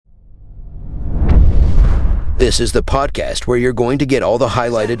This is the podcast where you're going to get all the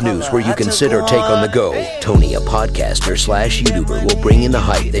highlighted news where you consider take on the go. Tony, a podcaster / YouTuber, will bring in the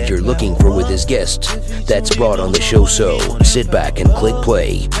hype that you're looking for with his guests. That's brought on the show, so sit back and click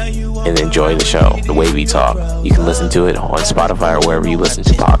play. And enjoy the show, The Wavy Talk. You can listen to it on Spotify or wherever you listen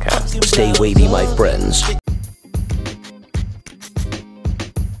to podcasts. Stay wavy, my friends.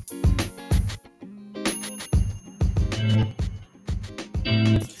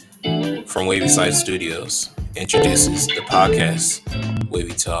 From Wavy Side Studios introduces the podcast,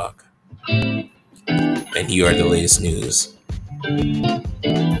 Wavy Talk. And here are the latest news.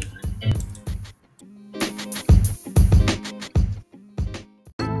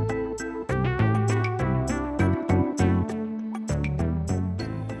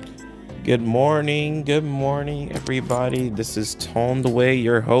 Good morning, everybody. This is Tone the Way,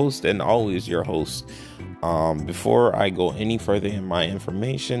 your host, and always your host. Before I go any further in my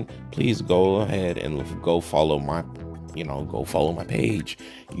information, please go ahead and go follow my page.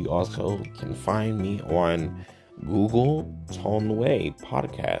 You also can find me on Google Tone the Way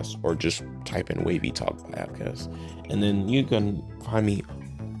podcast, or just type in Wavy Talk podcast, and then you can find me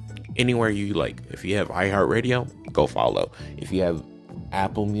anywhere you like. If you have iHeartRadio, go follow. If you have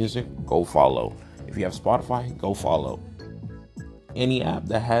Apple Music, go follow. If you have Spotify, go follow. Any app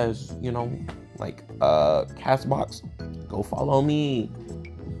that has, like Castbox, go follow me.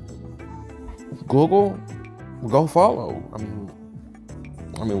 Google, go follow. I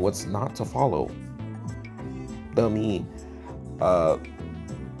mean, what's not to follow? But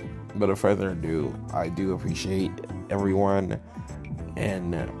without further ado, I do appreciate everyone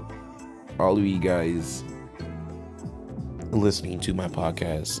and all of you guys listening to my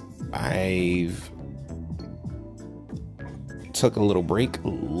podcast. I've took a little break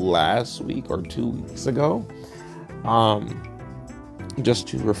last week or 2 weeks ago, just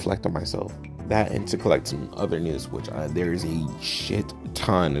to reflect on myself, that and to collect some other news, which there's a shit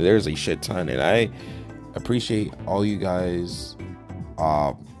ton, and I appreciate all you guys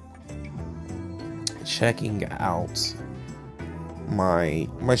checking out my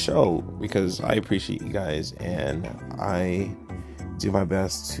show, because I appreciate you guys, and I do my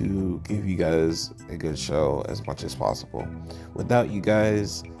best to give you guys a good show as much as possible. Without you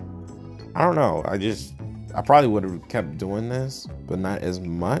guys, I don't know, I probably would have kept doing this, but not as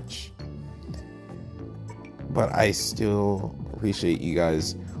much. But I still appreciate you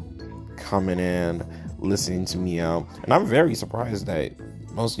guys coming in, listening to me out, and I'm very surprised that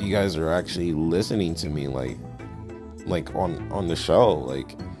most of you guys are actually listening to me, like on the show,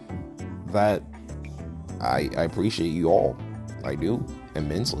 like that. I appreciate you all. I do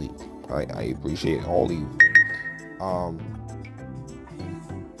immensely. I appreciate all of you.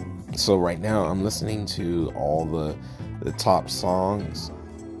 So right now I'm listening to all the top songs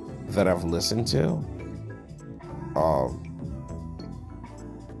that I've listened to.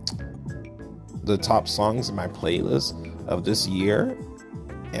 The top songs in my playlist of this year,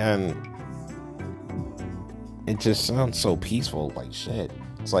 and it just sounds so peaceful, like shit.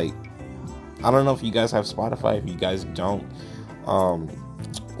 It's like, I don't know if you guys have Spotify. If you guys don't,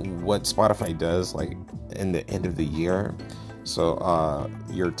 what Spotify does, like in the end of the year, so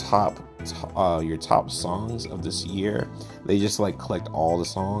your top songs of this year, they just like collect all the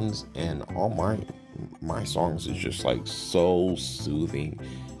songs, and all my songs is just like so soothing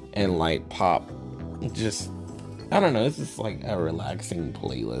and like pop. Just, I don't know, it's just like a relaxing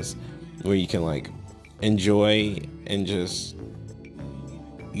playlist where you can like enjoy and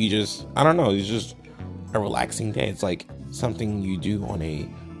I don't know, it's just a relaxing day. It's like something you do on a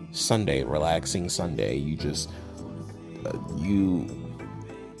Sunday, relaxing Sunday. You just you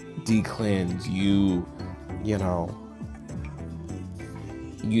de-cleanse, you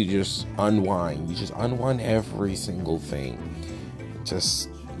just unwind every single thing. Just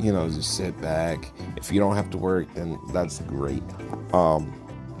sit back. If you don't have to work, then that's great. But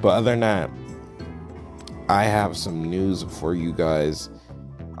other than that, I have some news for you guys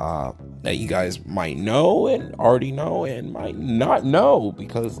that you guys might know and already know, and might not know,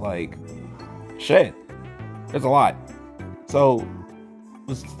 because like shit, there's a lot. So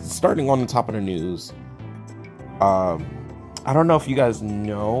starting on the top of the news, I don't know if you guys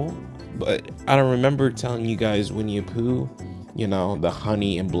know, but I don't remember telling you guys Winnie the Pooh, the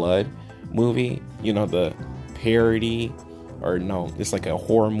Honey and Blood movie, the parody, or no, it's like a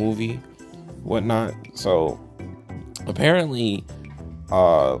horror movie, whatnot. So apparently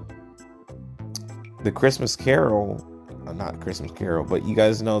the Christmas Carol, not Christmas Carol, but you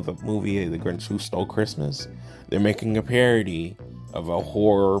guys know the movie The Grinch Who Stole Christmas. They're making a parody of a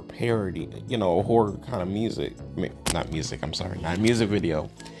horror parody, a horror kind of music. Not music video.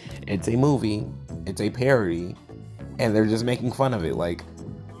 It's a movie it's a parody, and they're just making fun of it, like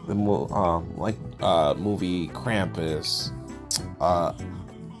the movie Krampus,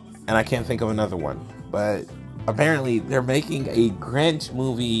 and I can't think of another one, but apparently they're making a Grinch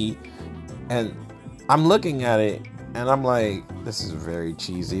movie, and I'm looking at it and I'm like, this is very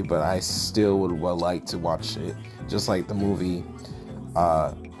cheesy, but I still would like to watch it. Just like the movie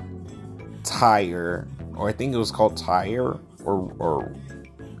Tire, or I think it was called Tire, or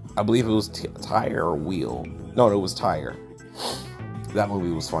I believe it was Tire or Wheel. No, it was Tire. That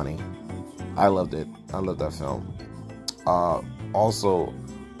movie was funny. I loved it. I loved that film. Also,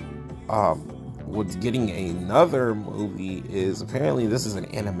 what's getting another movie is apparently this is an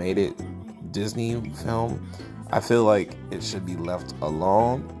animated Disney film. I feel like it should be left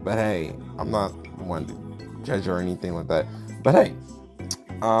alone, but hey, I'm not one to judge or anything like that. But hey,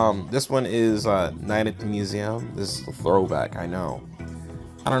 this one is Night at the Museum. This is a throwback, I know.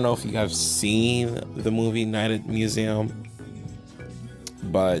 I don't know if you guys have seen the movie Night at the Museum,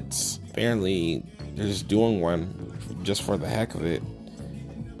 but apparently they're just doing one just for the heck of it.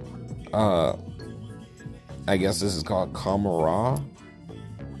 I guess this is called Kamara.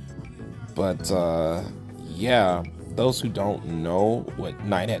 But yeah, those who don't know what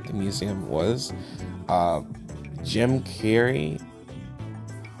Night at the Museum was, Jim Carrey,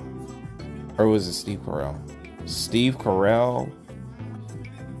 or was it Steve Carell? Steve Carell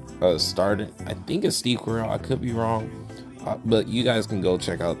started, I think it's Steve Carell, I could be wrong, but you guys can go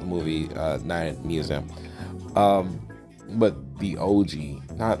check out the movie Night at the Museum. But the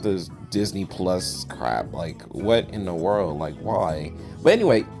OG, not this Disney Plus crap. Like, what in the world? Like, why? But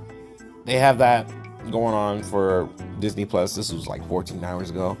anyway, they have that going on for Disney Plus. This was like 14 hours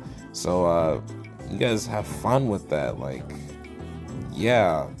ago. So, you guys have fun with that. Like,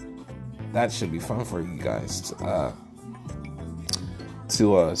 yeah, that should be fun for you guys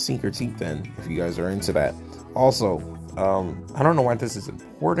to sink your teeth in if you guys are into that. Also, I don't know why this is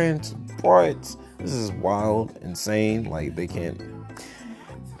important, but this is wild, insane. Like, they can't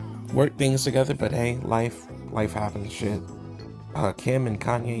work things together, but hey, life happens, shit. Kim and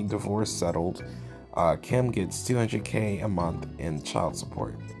Kanye divorce settled. Kim gets $200K a month in child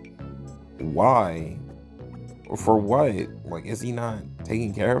support. Why? For what? Like, is he not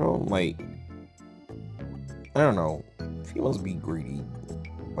taking care of him? Like, I don't know. He must be greedy.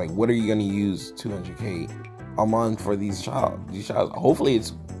 Like, what are you gonna use $200K a month for these child? Hopefully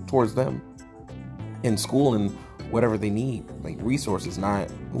it's towards them in school and whatever they need, like resources, not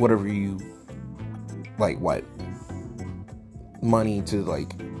whatever you like, what money to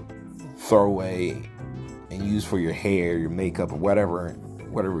like throw away and use for your hair, your makeup, or whatever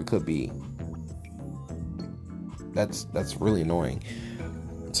it could be. That's really annoying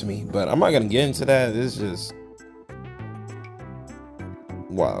to me, but I'm not gonna get into that. It's just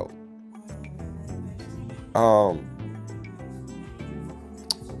wow.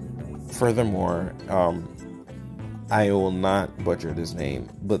 Furthermore, I will not butcher this name,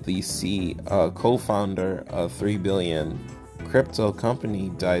 but the co-founder of 3 billion crypto company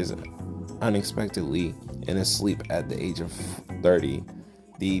dies unexpectedly in his sleep at the age of 30.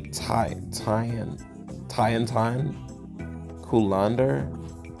 The Tyan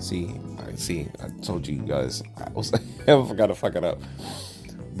Kulander. See, I told you guys. I forgot to fuck it up.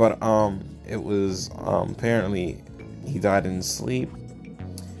 But it was apparently he died in his sleep.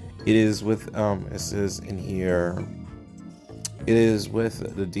 It is with it says in here, it is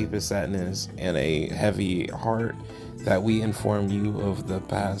with the deepest sadness and a heavy heart that we inform you of the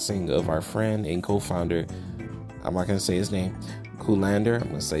passing of our friend and co-founder. I'm not gonna say his name, Kulander. I'm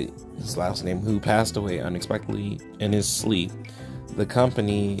gonna say his last name, who passed away unexpectedly in his sleep. The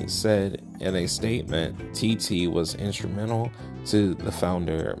company said in a statement, TT was instrumental to the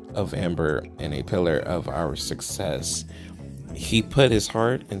founder of Amber and a pillar of our success. He put his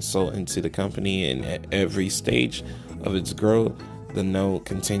heart and soul into the company, and at every stage of its growth, the note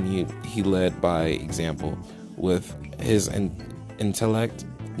continued. He led by example with his intellect,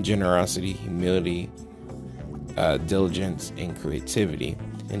 generosity, humility, diligence, and creativity.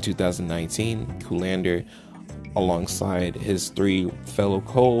 In 2019, Kulander, alongside his 3 fellow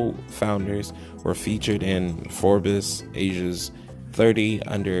co-founders, were featured in Forbes Asia's 30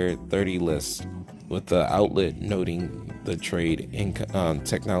 under 30 list, with the outlet noting the trade in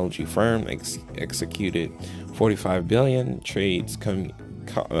technology firm executed 45 billion trades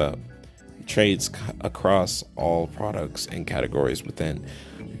across all products and categories within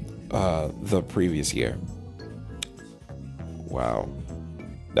the previous year. Wow,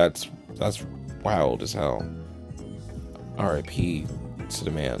 that's wild as hell. R.I.P. to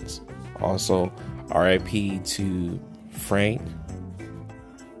the mans. Also, R.I.P. to Frank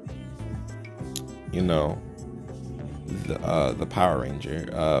you know, the Power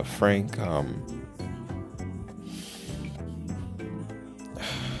Ranger, Frank.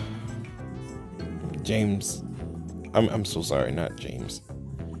 James, I'm so sorry, not James,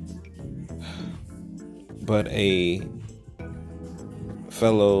 but a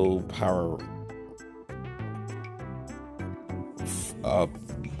fellow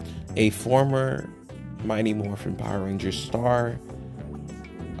a former Mighty Morphin Power Ranger star,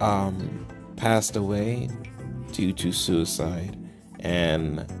 passed away due to suicide,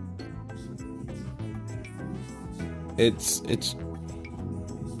 and it's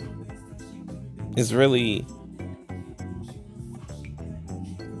really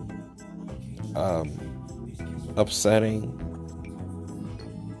upsetting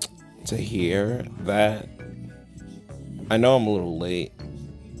to hear that. I know I'm a little late,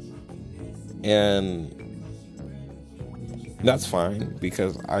 and that's fine,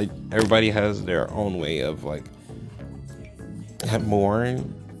 because everybody has their own way of like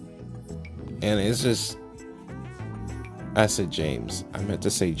mourning, and it's just, I said James, I meant to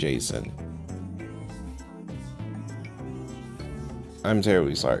say Jason. I'm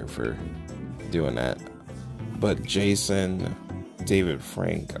terribly sorry for doing that, but Jason David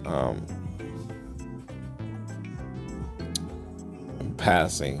Frank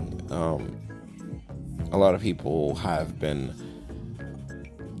passing, a lot of people have been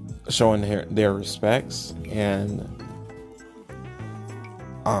showing their respects, and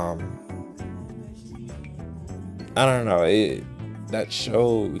I don't know, that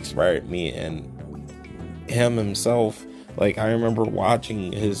show inspired me, and him himself. Like, I remember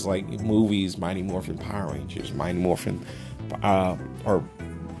watching his like movies, Mighty Morphin Power Rangers, Mighty Morphin, or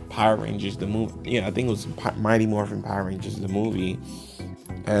Power Rangers the movie. Yeah, I think it was Mighty Morphin Power Rangers the movie,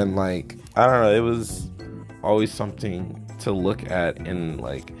 and like, I don't know, it was always something to look at and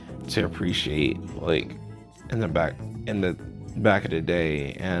like to appreciate, like in the back of the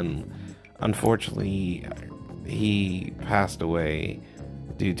day. And unfortunately, he passed away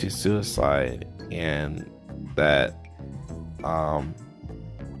due to suicide, and that.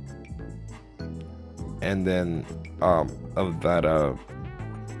 And then of that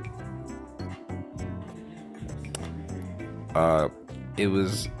it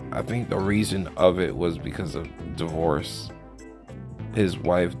was, I think the reason of it was because of divorce. His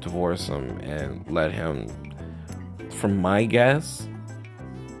wife divorced him and let him, from my guess,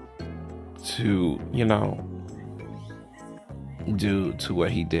 to, you know, due to what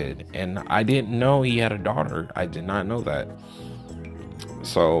he did. And I didn't know he had a daughter. I did not know that.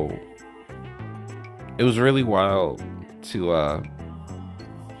 So it was really wild to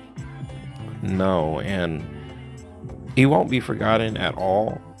know, and he won't be forgotten at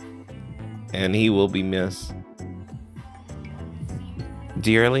all, and he will be missed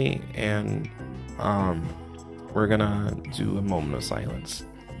dearly. And we're gonna do a moment of silence.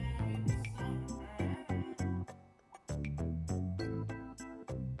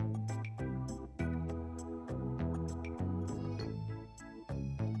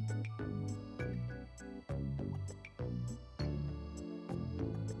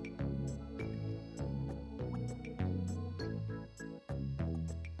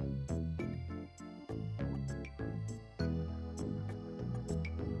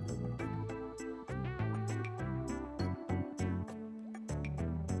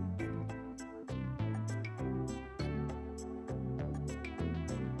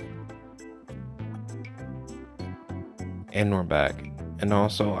 And we're back. And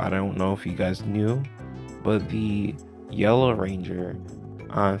also, I don't know if you guys knew, but the Yellow Ranger,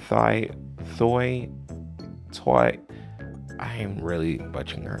 Thoy, I am really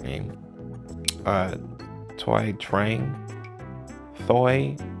butchering her name. Thoy Trang,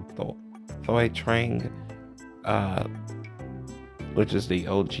 which is the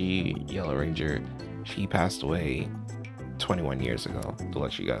OG Yellow Ranger. She passed away 21 years ago. To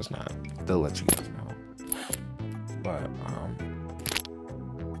let you guys know. But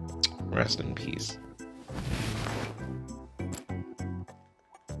rest in peace.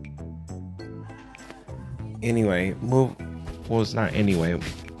 Anyway,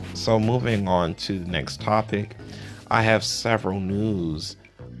 so moving on to the next topic, I have several news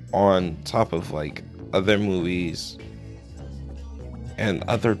on top of like other movies and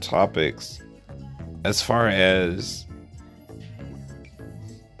other topics, as far as,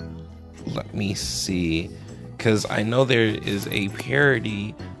 let me see, because I know there is a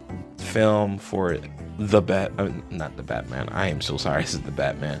parody film for not the Batman. I am so sorry, this is the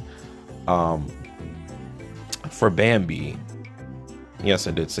Batman. For Bambi. Yes,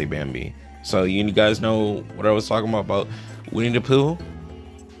 I did say Bambi. So you guys know what I was talking about Winnie the Pooh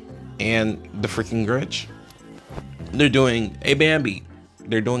and the freaking Grinch. They're doing a Bambi.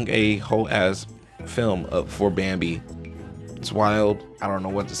 They're doing a whole ass film for Bambi. It's wild. I don't know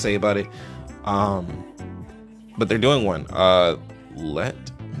what to say about it. But they're doing one. Let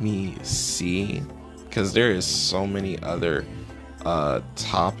me see, because there is so many other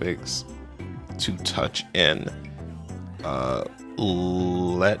topics to touch in.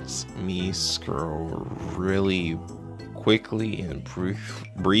 Let me scroll really quickly and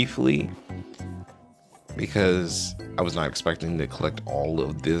briefly, because I was not expecting to collect all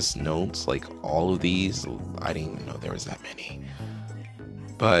of this notes, like all of these. I didn't even know there was that many.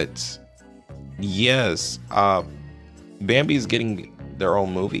 But yes, Bambi's getting their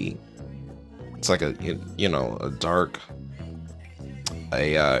own movie. It's like a dark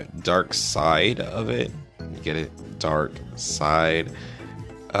side of it. You get it? Dark side.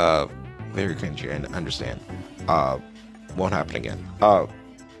 Very cringy, I understand. Won't happen again.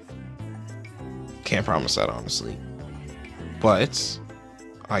 Can't promise that, honestly. But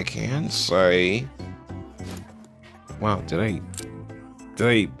I can say, wow, did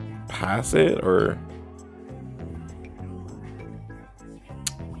I pass it, or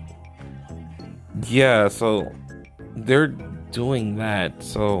yeah, so they're doing that.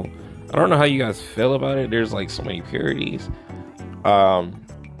 So I don't know how you guys feel about it. There's like so many parodies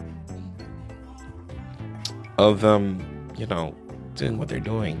of them, doing what they're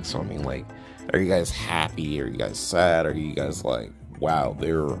doing. So I mean, like, are you guys happy? Are you guys sad? Are you guys like, wow,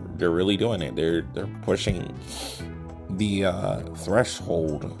 they're really doing it? They're pushing the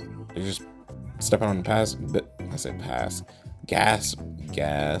threshold. They're just stepping on the gas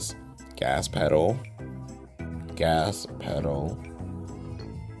pedal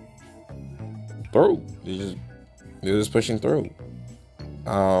through. They're just pushing through.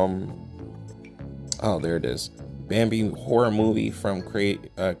 Oh, there it is. Bambi horror movie from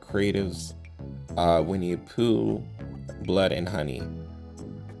creatives Winnie the Pooh, Blood and Honey.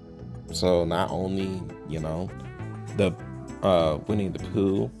 So not only, the Winnie the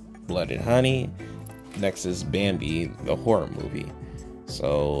Pooh, Blood and Honey, next is Bambi, the horror movie.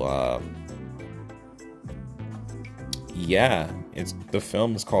 So the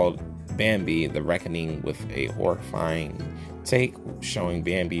film is called Bambi, The Reckoning, with a horrifying take showing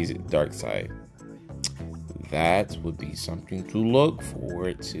Bambi's dark side. That would be something to look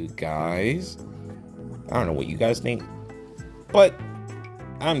forward to, guys. I don't know what you guys think, but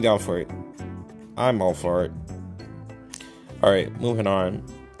I'm down for it. I'm all for it. Alright, moving on.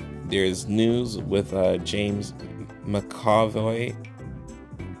 There's news with James McAvoy.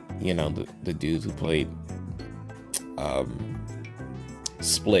 The dude who played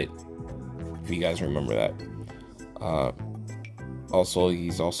Split, if you guys remember that.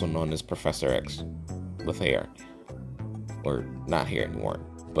 He's also known as Professor X with hair, or not hair anymore.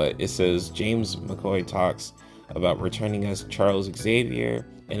 But it says James McAvoy talks about returning as Charles Xavier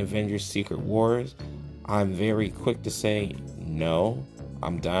in Avengers Secret Wars. I'm very quick to say no,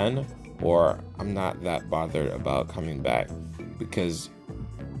 I'm done, or I'm not that bothered about coming back, because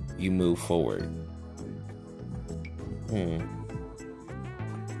you move forward.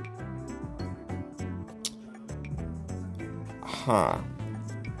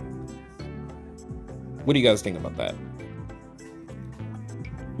 What do you guys think about that?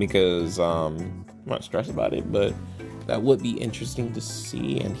 Because I'm not stressed about it, but that would be interesting to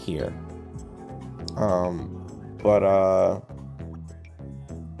see and hear.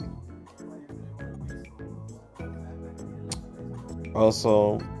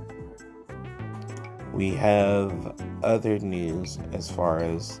 Also, we have other news as far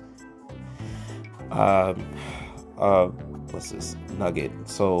as what's this nugget?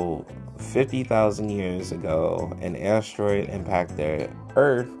 So 50,000 years ago, an asteroid impacted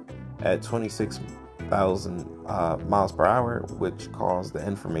Earth at 26,000 miles per hour, which caused the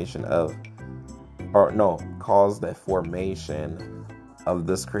formation of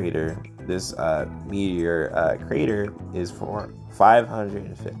this crater. This meteor crater is for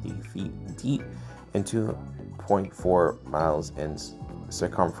 550 feet deep and 2.4 miles in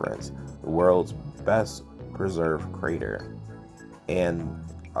circumference. The world's best preserved crater. And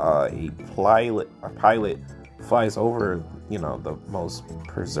a pilot flies over, the most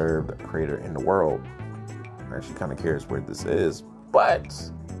preserved crater in the world. I'm actually kind of curious where this is, but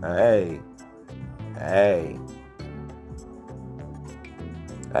hey,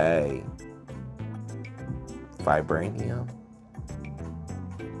 vibranium.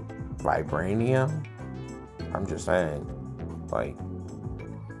 I'm just saying, like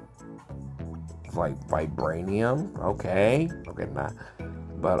vibranium. Okay, nah.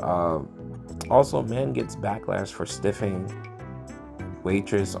 But also, man gets backlash for sniffing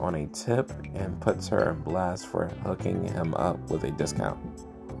waitress on a tip and puts her in blast for hooking him up with a discount.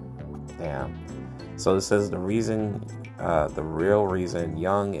 Damn. So it says the real reason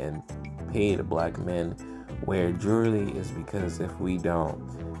young and paid black men wear jewelry is because if we don't,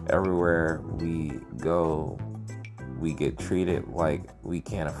 everywhere we go, we get treated like we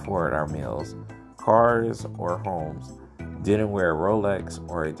can't afford our meals, cars, or homes. Didn't wear a Rolex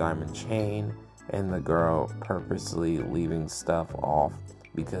or a diamond chain, and the girl purposely leaving stuff off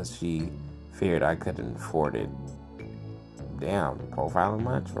because she feared I couldn't afford it. Damn, profiling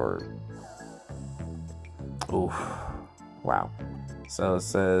much or... Oof. Wow. So it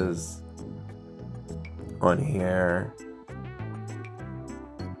says on here,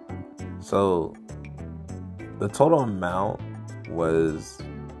 so the total amount was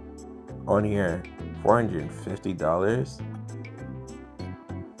on here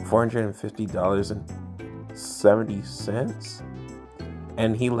 $450.70,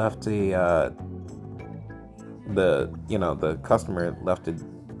 and he left the customer left it.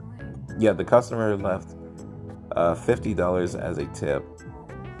 Yeah, the customer left $50 as a tip.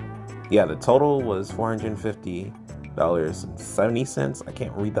 Yeah, the total was $450.70. I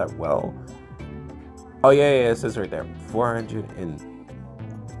can't read that well. Oh yeah, it says right there,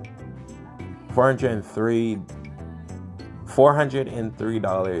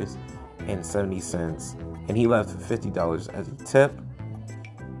 $403.70, and he left $50 as a tip,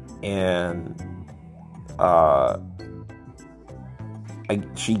 and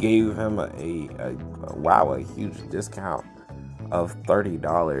she gave him a huge discount of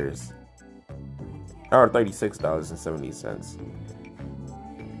 $30 or $36.70.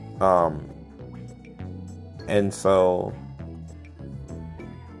 And so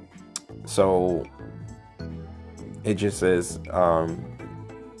it just says,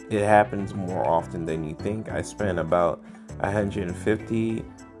 it happens more often than you think. I spend about $150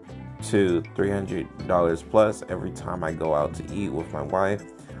 to $300 plus every time I go out to eat with my wife.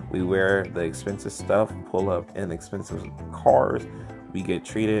 We wear the expensive stuff, pull up in expensive cars. We get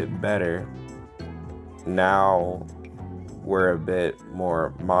treated better. Now we're a bit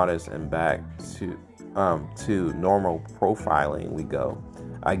more modest and back to normal profiling we go.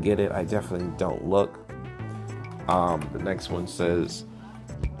 I get it. I definitely don't look. The next one says,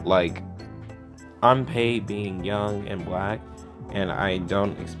 like, I'm paid being young and black, and I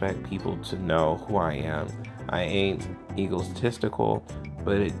don't expect people to know who I am. I ain't egotistical,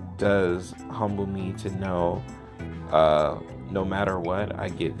 but it does humble me to know no matter what, I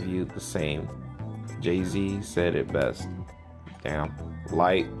get viewed the same. Jay-Z said it best. Damn.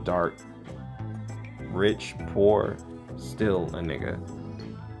 Light, dark, rich, poor, still a nigga.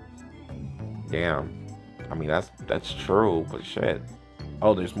 Damn. I mean, that's true, but shit.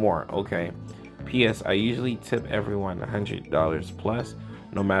 Oh, there's more. Okay. P.S. I usually tip everyone $100 plus,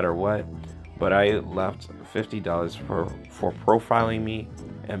 no matter what, but I left $50 for profiling me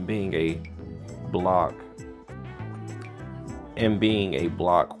and being a block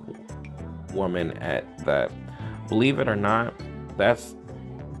woman at that. Believe it or not, that's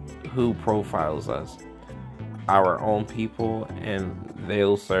who profiles us. Our own people, and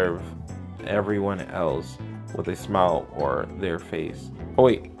they'll serve everyone else with a smile or their face. Oh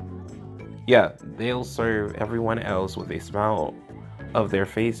wait. Yeah, they'll serve everyone else with a smile of their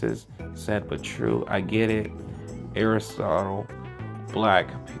faces. Sad but true. I get it. Aristotle. Black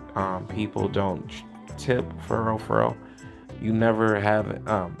people don't tip for real. You never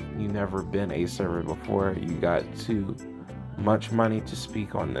been a server before. You got too much money to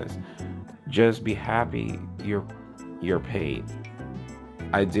speak on this. Just be happy you're paid.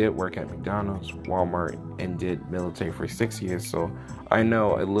 I did work at McDonald's, Walmart, and did military for 6 years, so I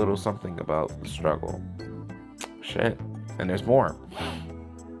know a little something about the struggle. Shit. And there's more.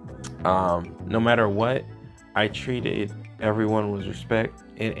 No matter what, I treated everyone with respect.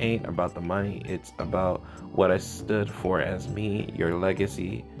 It ain't about the money. It's about what I stood for as me. Your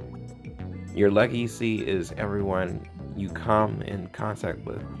legacy is everyone you come in contact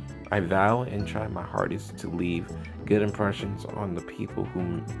with. I vow and try my hardest to leave good impressions on the people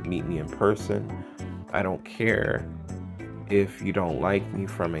who meet me in person. I don't care if you don't like me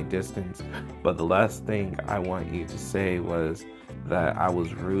from a distance, but the last thing I want you to say was that I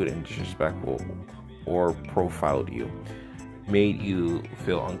was rude and disrespectful or profiled you, made you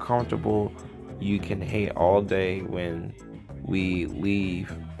feel uncomfortable. You can hate all day when we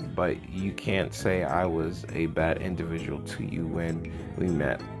leave, but you can't say I was a bad individual to you when we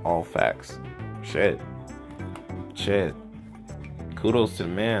met. All facts. Shit. Kudos to the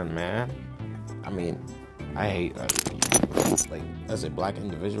man. I mean, I hate, like, as a black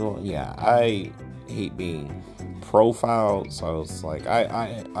individual, yeah, I hate being profiled. So it's like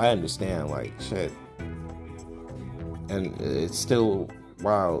I understand, like, shit. And it's still,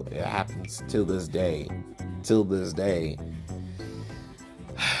 wow, it happens till this day.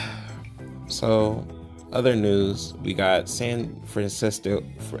 So, other news, we got San Francisco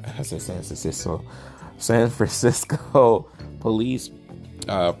police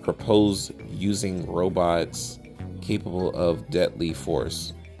propose using robots capable of deadly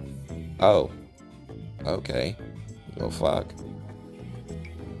force. Oh, okay. Oh, fuck.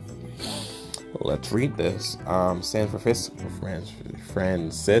 Let's read this. San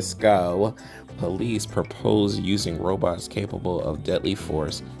Francisco police propose using robots capable of deadly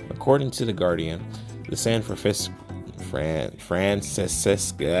force. According to The Guardian, the San Francisco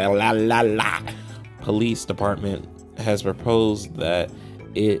Police Department has proposed that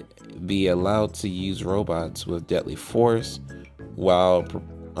it be allowed to use robots with deadly force while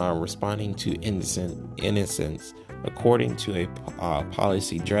responding to innocence. According to a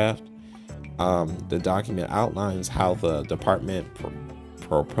policy draft, the document outlines how the department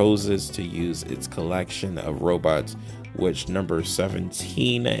proposes to use its collection of robots, which number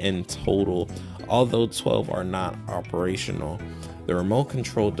 17 in total, although 12 are not operational. The remote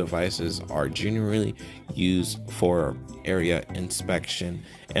control devices are generally used for area inspection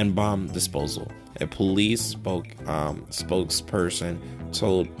and bomb disposal. A police spokesperson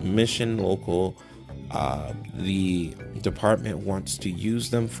told Mission Local the department wants to use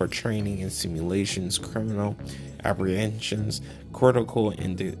them for training and simulations, criminal apprehensions, critical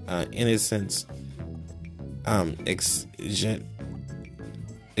innocence, exigent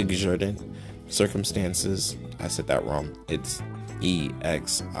circumstances. I said that wrong. It's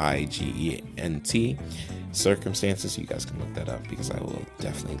EXIGENT circumstances. You guys can look that up because I will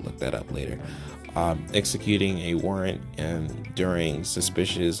definitely look that up later. Executing a warrant and during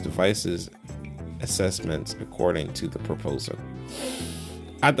suspicious devices assessments, according to the proposal.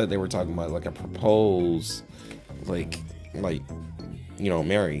 I thought they were talking about like a propose, like marry,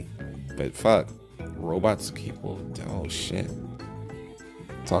 but fuck, robots capable. Oh shit!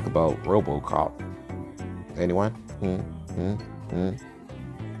 Talk about RoboCop. Anyone?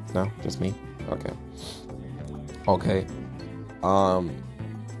 No, just me. Okay.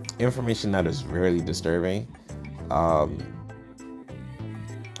 Information that is really disturbing. To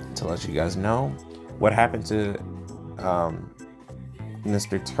let you guys know what happened to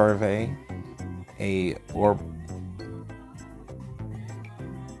Mr. Turvey,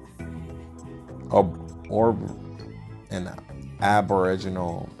 an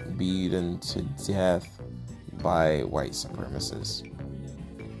Aboriginal beaten to death by white supremacists.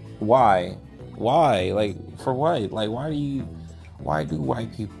 Why? Like, for what? Like, why do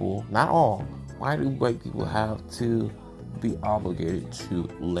white people, not all, why do white people have to be obligated to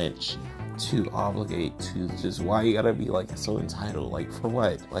lynch, to obligate to just, why you gotta be like so entitled? Like, for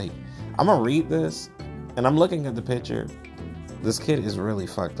what? Like, I'm gonna read this and I'm looking at the picture. This kid is really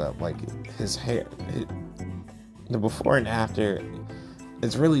fucked up. Like, his hair, the before and after,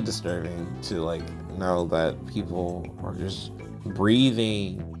 it's really disturbing to like know that people are just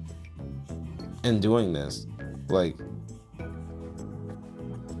breathing and doing this. Like,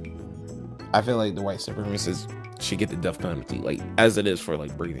 I feel like the white supremacists should get the death penalty, like, as it is for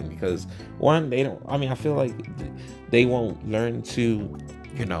like breathing, because one, I feel like they won't learn to,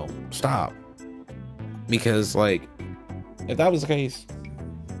 stop, because like, if that was the case,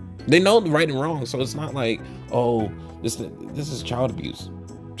 they know the right and wrong, so it's not like, oh, this is child abuse,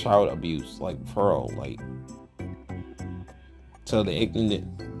 like, for real, like, so the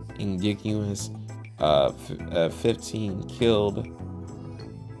indigenous 15 killed.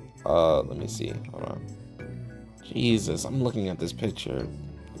 Let me see. Hold on. Jesus, I'm looking at this picture.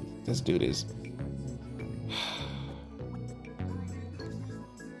 This dude is.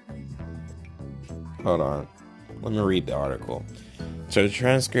 Hold on. Let me read the article. So, the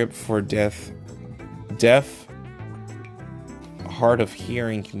transcript for deaf, hard of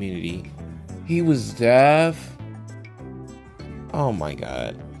hearing community. He was deaf? Oh my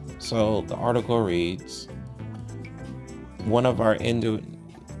God. So, the article reads, one of our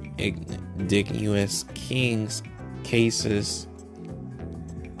indigenous kings cases,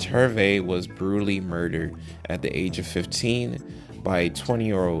 Turvey was brutally murdered at the age of 15 by a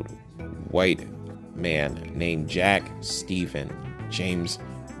 20-year-old white man named Jack Stephen James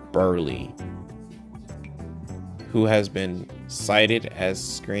Burley, who has been cited as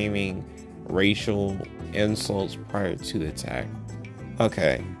screaming racial insults prior to the attack.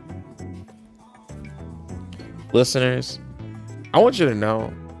 Okay. Listeners, I want you to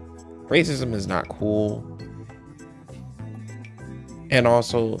know racism is not cool. And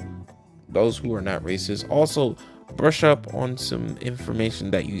also, those who are not racist, also brush up on some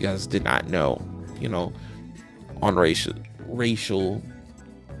information that you guys did not know, on racial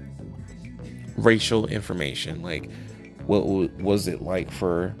information. Like, what was it like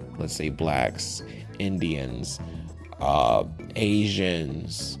for, let's say, blacks, Indians,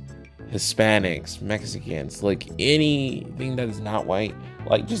 Asians, Hispanics, Mexicans, like anything that is not white.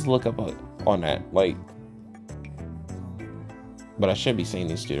 Like, just look up on that. Like, but I should be saying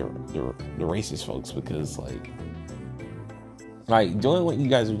this to the racist folks, because like doing what you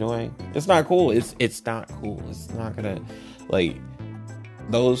guys are doing, it's not cool. It's not cool. It's not gonna, like,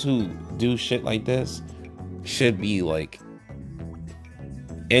 those who do shit like this should be like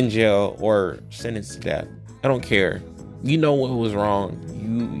in jail or sentenced to death. I don't care. You know what was wrong.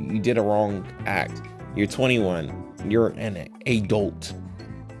 You did a wrong act. You're 21. You're an adult.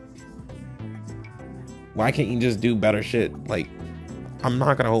 Why can't you just do better shit? Like, I'm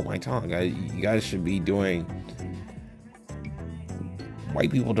not gonna hold my tongue. You guys should be doing.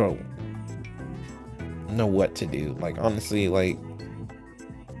 White people don't know what to do. Like, honestly, like,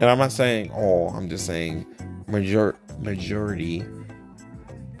 and I'm not saying all. I'm just saying majority.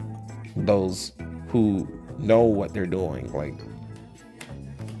 Those who know what they're doing,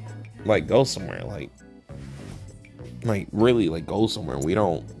 like go somewhere, like really, like, go somewhere. We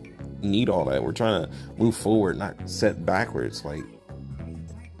don't need all that. We're trying to move forward, not set backwards. Like,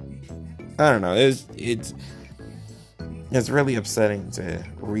 I don't know. It's really upsetting to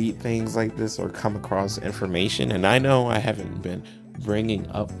read things like this or come across information. And I know I haven't been bringing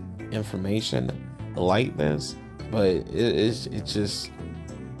up information like this, but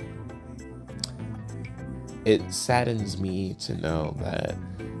it saddens me to know that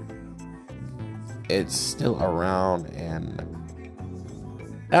it's still around. And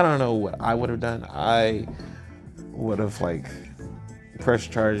I don't know what I would have done. I would have, like,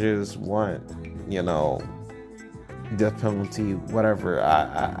 pressed charges, death penalty, whatever.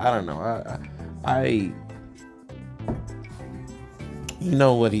 I don't know. I you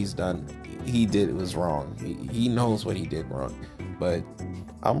know what he's done. He did, it was wrong. He knows what he did wrong. But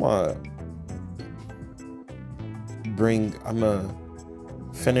I'm gonna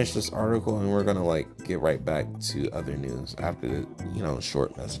finish this article, and we're gonna, like, get right back to other news after the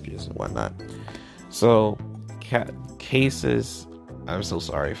short messages and whatnot. So, cases, I'm so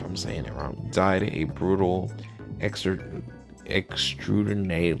sorry if I'm saying it wrong, died a brutal,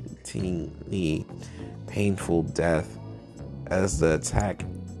 excruciatingly painful death as the attack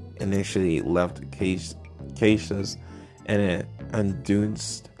initially left Cassius in an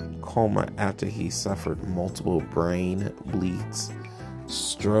induced coma after he suffered multiple brain bleeds,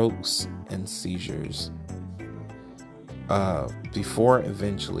 strokes, and seizures, before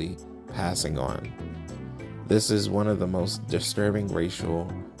eventually passing on. This is one of the most disturbing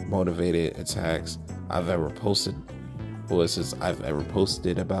racial motivated attacks I've ever posted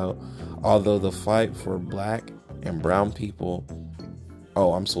about. Although the fight for black and brown people,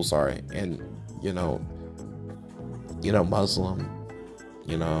 I'm so sorry, and Muslim,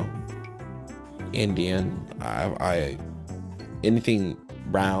 Indian, I anything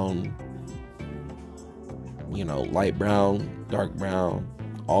brown, light brown, dark brown,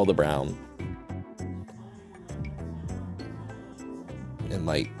 all the brown, and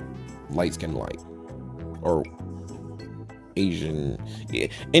light skin light, or Asian. Yeah.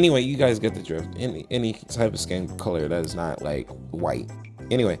 Anyway, you guys get the drift. Any type of skin color that is not, like, white.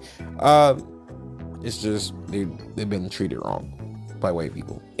 Anyway, it's just they've been treated wrong by white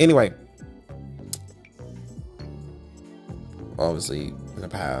people. Anyway, obviously in the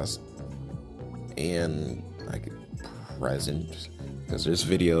past and, like, present, because there's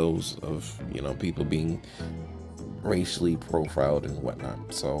videos of people being racially profiled and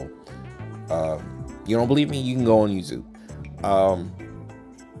whatnot. So you don't believe me, you can go on YouTube,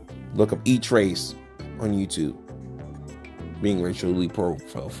 look up each race on YouTube being racially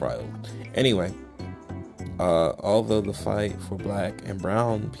profiled. Anyway, although the fight for black and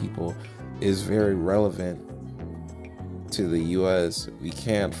brown people is very relevant to the U.S., we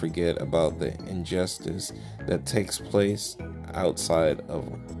can't forget about the injustice that takes place outside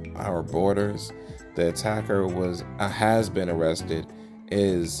of our borders. The attacker has been arrested,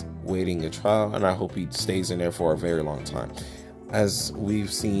 is waiting a trial, and I hope he stays in there for a very long time. As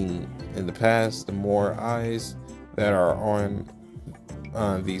we've seen in the past, the more eyes that are on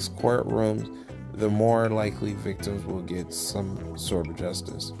these courtrooms, the more likely victims will get some sort of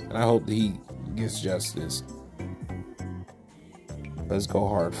justice. And I hope that he gets justice. Let's go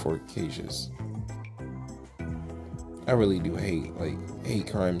hard for Cassius. I really do hate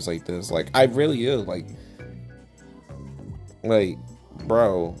crimes like this. Like, I really do. Like,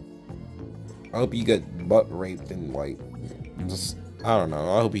 bro, I hope you get butt raped and like just I don't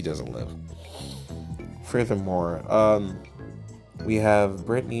know. I hope he doesn't live. Furthermore, we have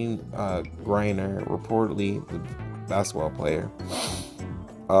Brittany Griner, reportedly the basketball player,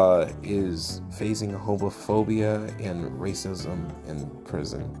 is facing homophobia and racism in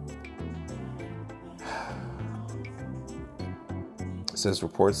prison. It says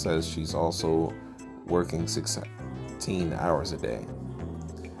report says she's also working 16 hours a day.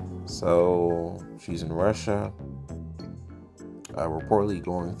 So she's in Russia, reportedly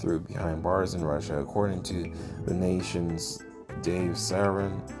going through behind bars in Russia, according to the nation's Dave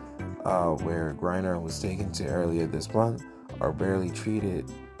Sarin, where Griner was taken to earlier this month, are barely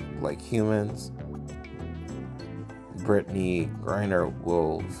treated like humans. Brittany Griner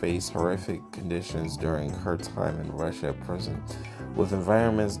will face horrific conditions during her time in Russia prison, with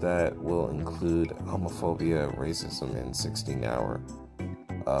environments that will include homophobia, racism, and 16-hour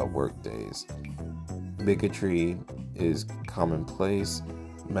work days. Bigotry is commonplace.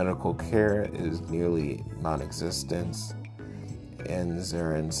 Medical care is nearly non-existent. And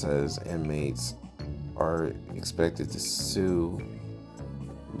Zarin says inmates are expected to sue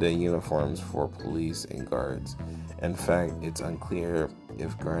the uniforms for police and guards. In fact, it's unclear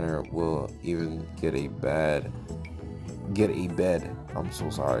if Griner will even get a bed. I'm so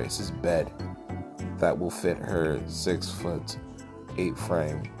sorry. It's his bed that will fit her 6'8"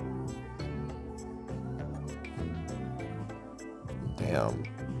 frame. Damn.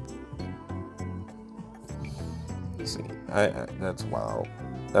 Let's see, I that's wild.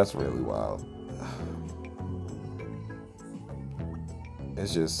 That's really wild.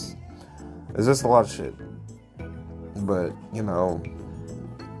 It's just a lot of shit. But you know,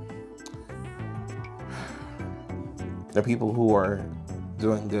 the people who are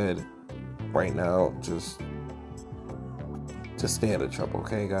doing good right now, just stay out of trouble,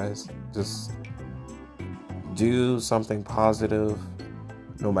 okay, guys? Just do something positive,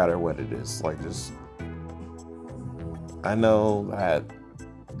 no matter what it is. Like, just, I know that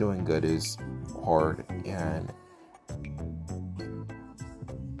doing good is hard, and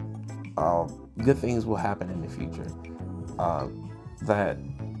good things will happen in the future.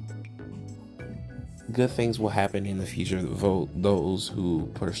 Good things will happen in the future for those who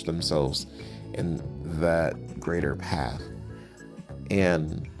push themselves in that greater path.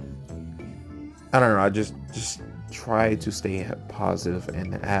 And I don't know, I just try to stay positive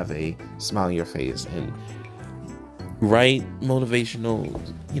and have a smile on your face and write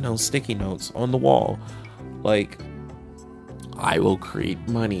motivational, sticky notes on the wall. Like, I will create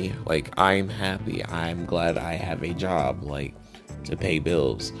money. Like, I'm happy. I'm glad I have a job, like, to pay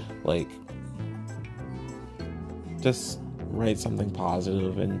bills. Like, just write something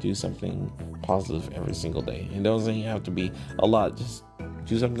positive and do something positive every single day. It doesn't have to be a lot. Just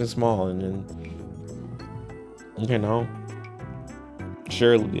do something small, and then,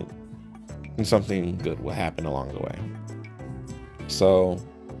 surely something good will happen along the way. So,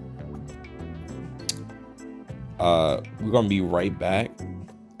 we're gonna be right back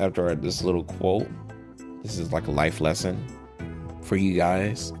after this little quote. This is like a life lesson for you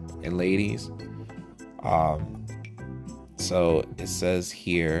guys and ladies. So it says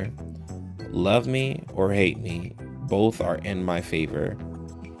here, love me or hate me, both are in my favor.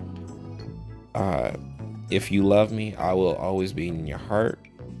 If you love me, I will always be in your heart.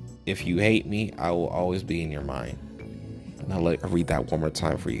 If you hate me, I will always be in your mind. And I'll read that one more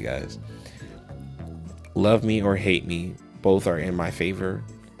time for you guys. Love me or hate me, both are in my favor.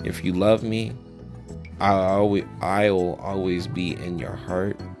 If you love me, I will always be in your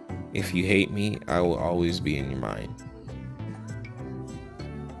heart. If you hate me, I will always be in your mind.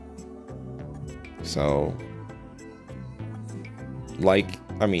 So,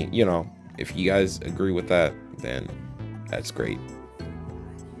 if you guys agree with that, then that's great.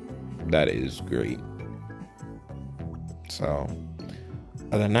 That is great. So,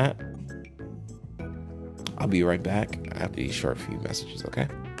 other than that, I'll be right back after these short few messages, okay?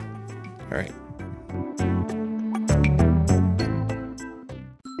 All right.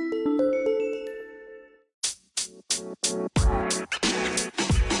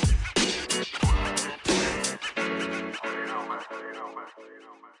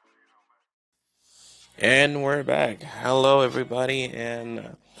 And we're back. Hello, everybody,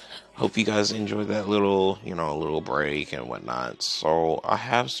 and hope you guys enjoyed that little break and whatnot. So I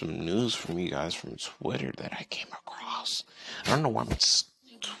have some news from you guys from Twitter that I came across. I don't know why I'm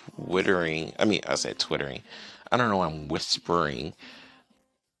twittering. I said twittering. I don't know why I'm whispering,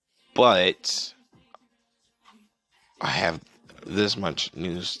 but I have this much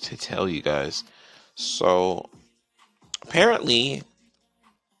news to tell you guys. So apparently,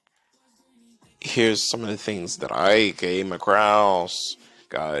 here's some of the things that I came across,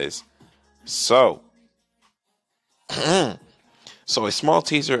 guys. So, so a small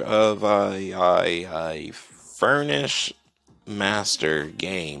teaser of a Furnish Master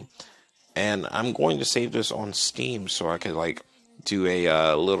game, and I'm going to save this on Steam so I could like do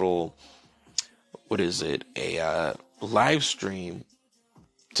a little, what is it, a live stream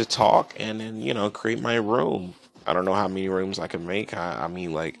to talk and then, you know, create my room. I don't know how many rooms I can make. I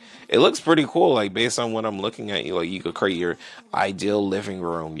mean, like, it looks pretty cool. Like, based on what I'm looking at, like, you could create your ideal living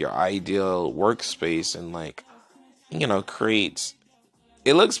room, your ideal workspace, and, like, you know, create.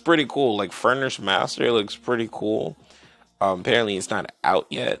 It looks pretty cool. Like, Furnish Master looks pretty cool. Apparently, it's not out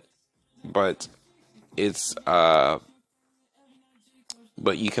yet, but it's, but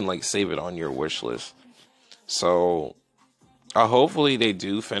you can, like, save it on your wish list. So, hopefully they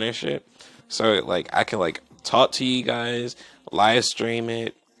do finish it. So, like, I can, like, talk to you guys, live stream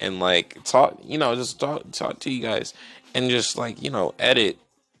it, and like talk, you know, just talk to you guys, and just like, you know, edit,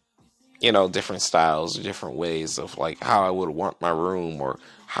 you know, different styles, different ways of like how I would want my room or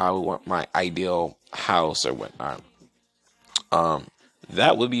how I would want my ideal house or whatnot.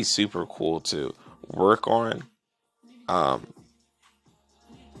 That would be super cool to work on.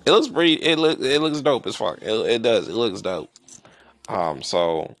 It looks pretty. It looks dope as fuck. It does. It looks dope.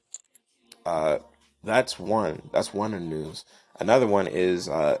 So that's one. That's one in the news. Another one is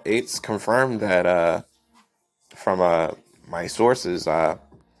it's confirmed that from my sources,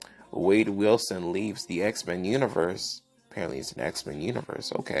 Wade Wilson leaves the X-Men universe. Apparently, it's an X-Men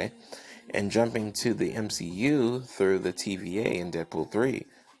universe. Okay, and jumping to the MCU through the TVA in Deadpool 3.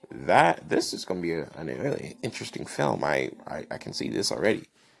 This is going to be a really interesting film. I can see this already.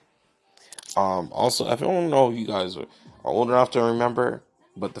 Also, I don't know if you guys are old enough to remember,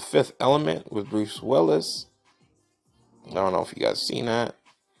 but The Fifth Element with Bruce Willis. I don't know if you guys seen that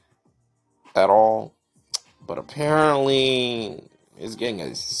at all, but apparently it's getting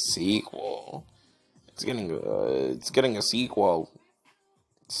a sequel. It's getting a sequel.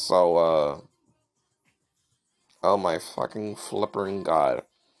 So oh my fucking flippering god.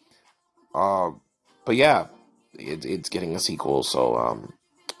 But yeah, it's getting a sequel. So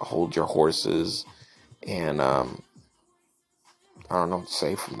hold your horses, and I don't know what to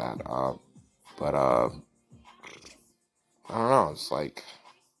say from that. But I don't know. It's like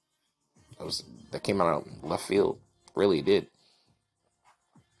that came out of left field. Really did.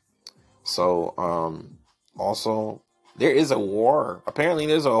 So also there is a war. Apparently,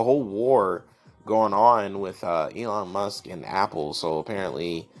 there's a whole war going on with Elon Musk and Apple. So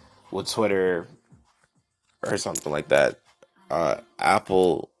apparently, with Twitter or something like that,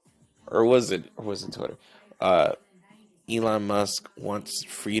 Apple, or was it Twitter? Elon Musk wants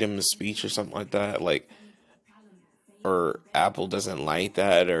freedom of speech or something like that. Like, or Apple doesn't like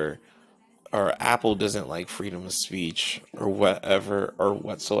that, or Apple doesn't like freedom of speech or whatever or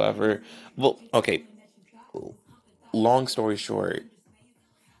whatsoever. Well, okay. Long story short,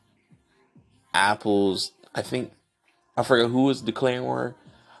 Apple's, I forget who was declaring war,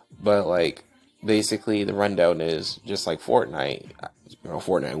 but like basically the rundown is just like Fortnite. You know,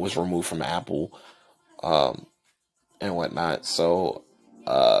 Fortnite was removed from Apple, and whatnot. So,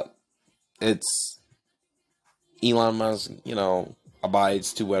 it's Elon Musk, you know,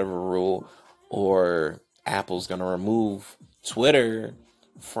 abides to whatever rule, or Apple's gonna remove Twitter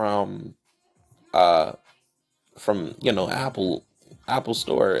from you know, Apple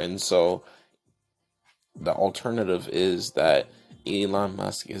Store. And so the alternative is that Elon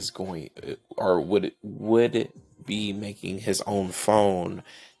Musk is going, or would be making his own phone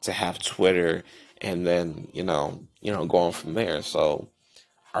to have Twitter, and then you know going from there. So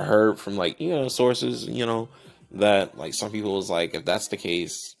I heard from like, you know, sources, you know, that like some people was like, if that's the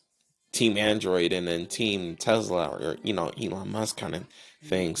case, Team Android and then Team Tesla, or you know, Elon Musk kind of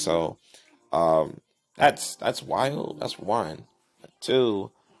thing. So that's wild. That's one.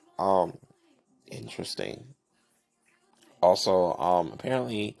 Two, interesting. Also,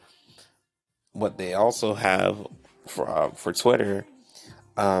 apparently, what they also have for Twitter,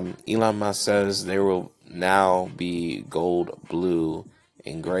 Elon Musk says there will now be gold, blue,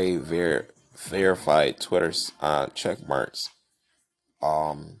 and gray verified Twitter check marks.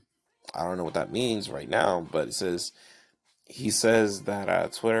 I don't know what that means right now, but he says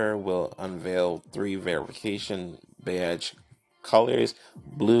that Twitter will unveil 3 verification badge colors: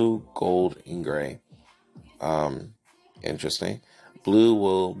 blue, gold, and gray. Interesting. Blue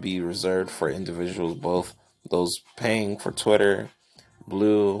will be reserved for individuals, both those paying for Twitter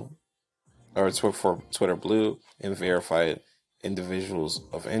Blue, or for Twitter Blue, and verified individuals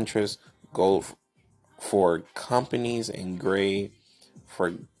of interest. Gold for companies, and gray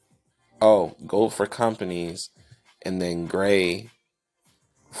for Oh, gold for companies, and then gray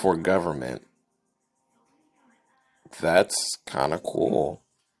for government. That's kind of cool.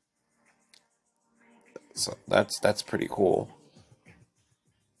 So that's pretty cool.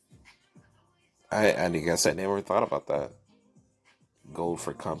 I guess I never thought about that. Gold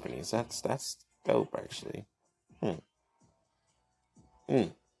for companies. That's dope actually. Hmm. Hmm.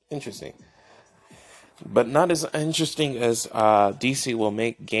 Interesting. But not as interesting as DC will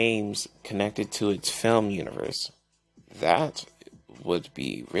make games connected to its film universe. That would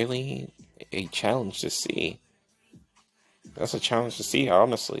be really a challenge to see. That's a challenge to see,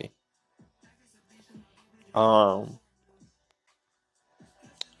 honestly. Um,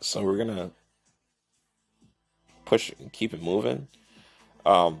 so we're gonna keep it moving.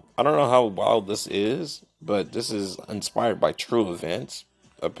 I don't know how wild this is, but this is inspired by true events.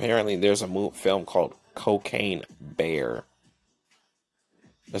 Apparently, there's a film called Cocaine Bear.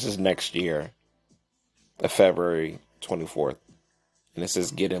 This is next year, February 24th. And it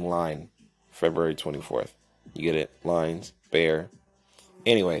says get in line, February 24th. You get it? Lines, bear.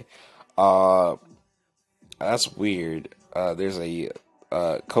 Anyway, that's weird. There's a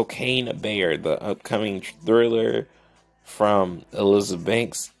Cocaine Bear, the upcoming thriller from Elizabeth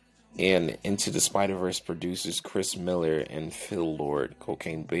Banks and Into the Spider-Verse producers Chris Miller and Phil Lord.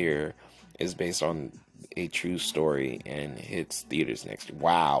 Cocaine Bear is based on a true story and hits theaters next year.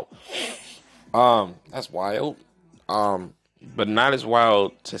 Wow. That's wild. But not as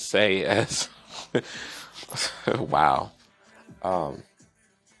wild to say as wow.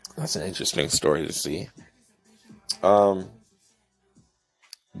 That's an interesting story to see. But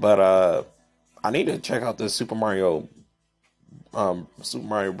I need to check out the Super Mario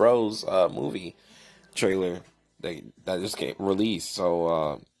Bros movie trailer that just came released.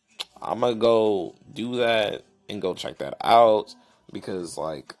 So I'm gonna go do that and go check that out because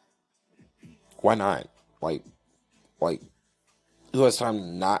like why not? Like who has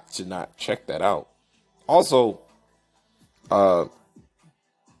time not check that out? Also, let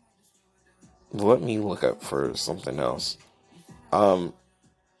me look up for something else.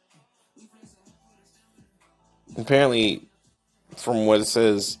 Apparently, from what it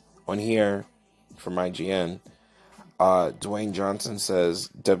says on here from IGN, Dwayne Johnson says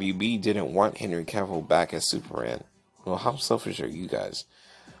WB didn't want Henry Cavill back as Superman. Well, how selfish are you guys?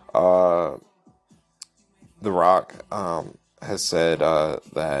 The Rock has said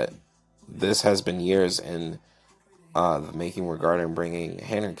that this has been years in the making regarding bringing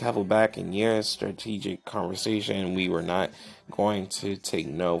Henry Cavill back in years. Strategic conversation. We were not going to take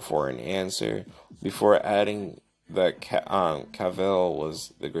no for an answer. Before adding that Cavill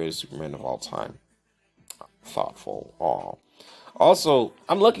was the greatest Superman of all time. Thoughtful. Aw. Also,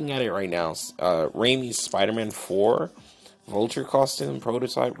 I'm looking at it right now. Raimi's Spider-Man 4 Vulture costume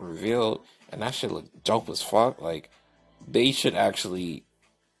prototype revealed, and that shit look dope as fuck. Like, they should actually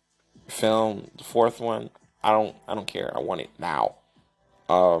film the fourth one. I don't care. I want it now.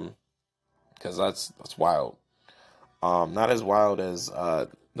 Because that's wild. Not as wild as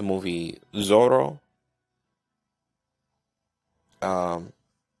the movie Zorro.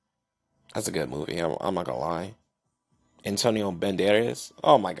 That's a good movie. I'm not gonna lie. Antonio Banderas.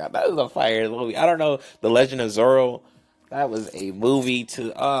 Oh my god, that was a fire movie. I don't know. The Legend of Zorro. That was a movie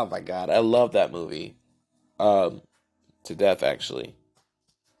to. Oh my god, I love that movie. To death actually.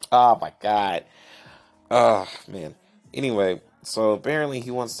 Oh my god. Oh man. Anyway, so apparently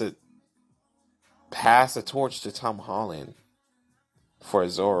he wants to pass the torch to Tom Holland for a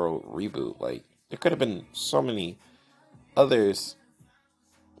Zorro reboot. Like there could have been so many others,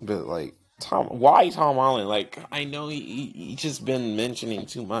 but like why Tom Holland? Like I know he just been mentioning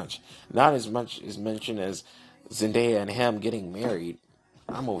too much. Not as much is mentioned as Zendaya and him getting married.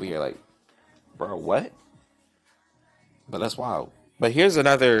 I'm over here like, bro, what? But that's wild. But here's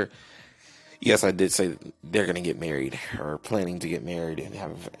another. Yes, I did say they're gonna get married or planning to get married and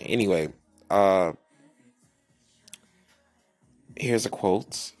have. Anyway, here's a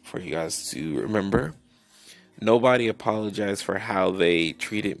quote for you guys to remember. Nobody apologized for how they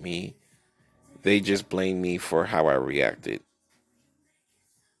treated me. They just blamed me for how I reacted.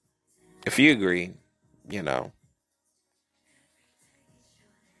 If you agree,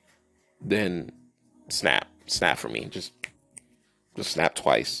 then snap for me. Just snap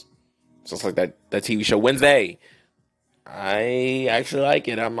twice. Just like that TV show Wednesday. I actually like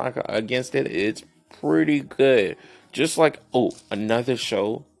it. I'm not against it. It's pretty good. Just like another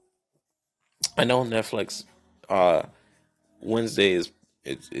show. I know Netflix. Wednesday is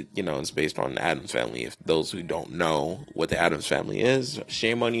it's based on the Addams Family. If those who don't know what the Addams Family is,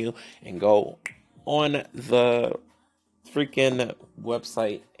 shame on you, and go on the freaking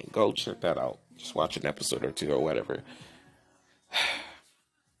website and go check that out. Just watch an episode or two or whatever.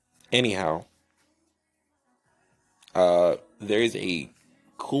 Anyhow, there's a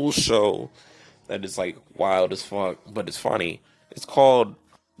cool show that is like wild as fuck, but it's funny. It's called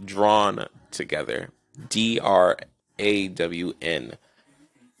Drawn Together. DRAWN.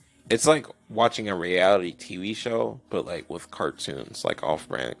 It's like watching a reality TV show, but like with cartoons, like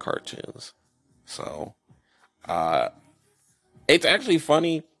off-brand cartoons. So, it's actually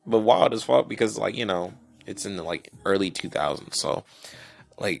funny, but wild as fuck because, like, you know, it's in the like early 2000s. So,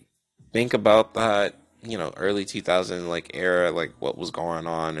 like, think about that, you know, early 2000 like era, like what was going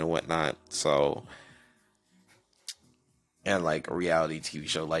on and whatnot. So, and like a reality TV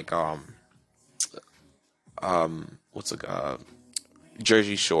show, like what's it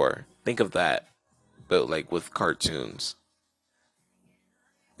Jersey Shore. Think of that, but like with cartoons.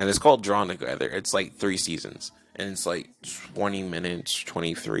 And it's called Drawn Together. It's like 3 seasons, and it's like 20 minutes,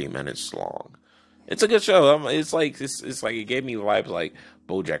 23 minutes long. It's a good show. It's like it gave me vibes like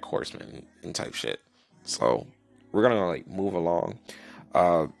BoJack Horseman and type shit. So we're gonna like move along.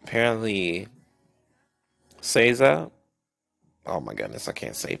 Apparently, Seza. Oh my goodness, I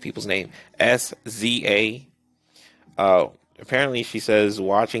can't say people's name. SZA. Apparently she says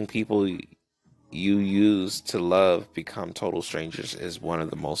watching people you used to love become total strangers is one of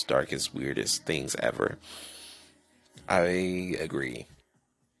the most darkest, weirdest things ever. I agree.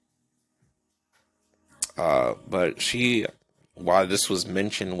 But she, while this was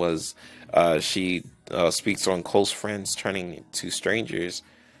mentioned, was she speaks on close friends turning to strangers.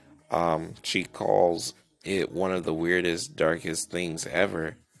 She calls it one of the weirdest, darkest things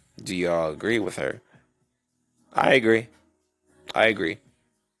ever. Do y'all agree with her? I agree. I agree.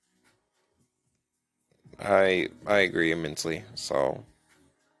 I agree immensely. So,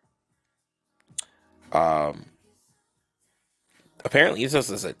 um, apparently this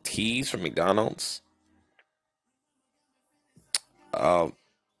is a tease from McDonald's. Um,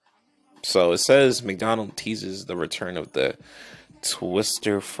 so it says McDonald's teases the return of the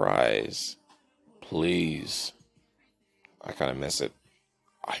Twister fries. Please, I kind of miss it.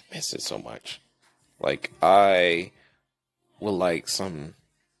 I miss it so much. Like I would like some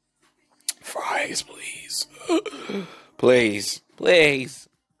fries, please. Please, please.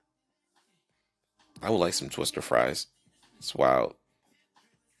 I would like some Twister fries. It's wild.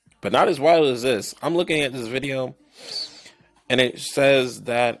 But not as wild as this. I'm looking at this video and it says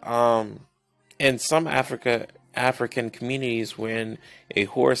that in some African communities when a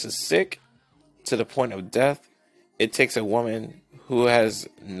horse is sick to the point of death, it takes a woman who has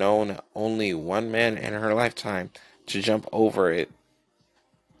known only one man in her lifetime to jump over it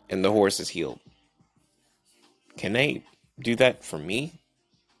and the horse is healed. Can they do that for me?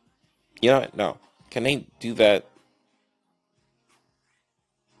 You know what? No. Can they do that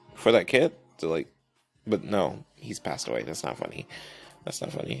for that kid? To like, but no, he's passed away. That's not funny. That's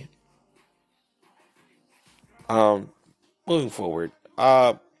not funny. Moving forward.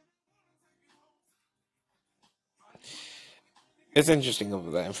 It's interesting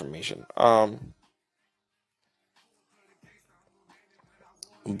over that information.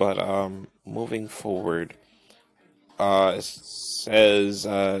 But moving forward, it says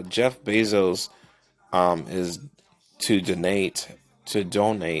Jeff Bezos is to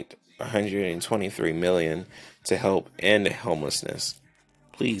donate 123 million to help end homelessness.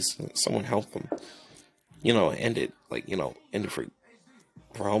 Please, someone help them. You know, end it. Like, you know, end it for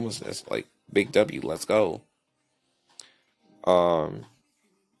homelessness. Like, big W, let's go.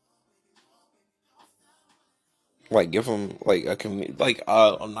 Like give them like like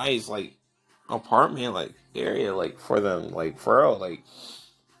a nice like apartment like area like for them, like for real. Like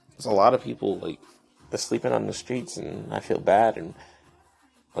there's a lot of people like that's sleeping on the streets, and I feel bad, and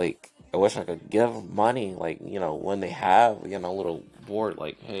like I wish I could give money, like, you know, when they have, you know, a little board,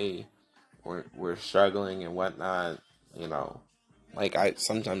 like, hey, we're struggling and whatnot, you know. Like I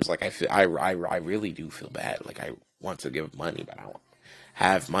sometimes like I feel I really do feel bad. Like I want to give money, but I don't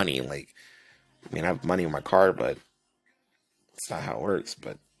have money. Like, I mean, I have money in my card, but it's not how it works.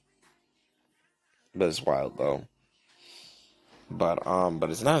 But it's wild though. But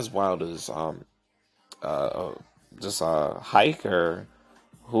it's not as wild as just a hiker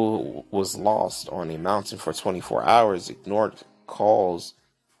who was lost on a mountain for 24 hours, ignored calls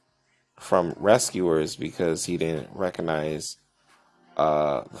from rescuers because he didn't recognize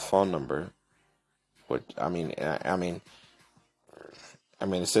the phone number. Which I mean,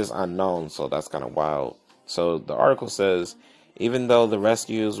 it says unknown, so that's kind of wild. So the article says, even though the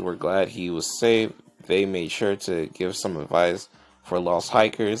rescuers were glad he was saved, they made sure to give some advice for lost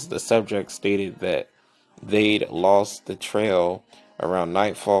hikers. The subject stated that they'd lost the trail around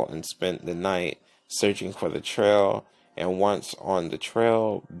nightfall and spent the night searching for the trail, and once on the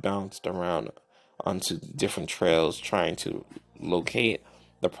trail, bounced around onto different trails trying to locate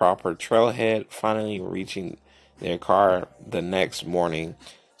the proper trailhead, finally reaching their car the next morning,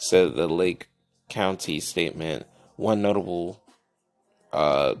 said the Lake County statement. One notable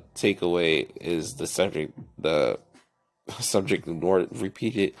takeaway is the subject ignored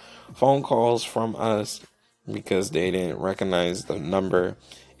repeated phone calls from us because they didn't recognize the number.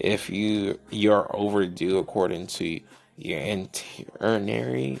 If you're overdue according to your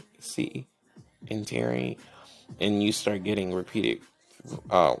itinerary, and you start getting repeated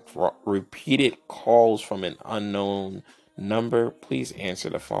calls from an unknown number, please answer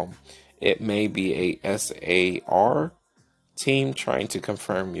the phone. It may be a SAR team trying to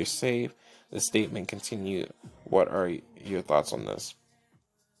confirm you're safe. The statement continued. What are your thoughts on this?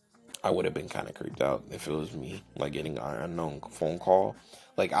 I would have been kind of creeped out if it was me, like getting an unknown phone call.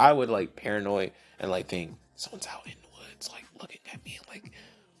 Like I would like paranoid and like think someone's out in the woods, like looking at me, like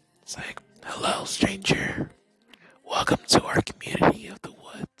it's like, "Hello, stranger. Welcome to our community of the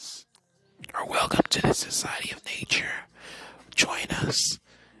woods, or welcome to the Society of Nature. Join us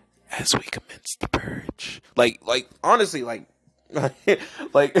as we commence the purge." Like honestly, like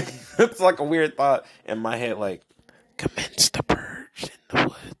it's like a weird thought in my head, like commence the purge in the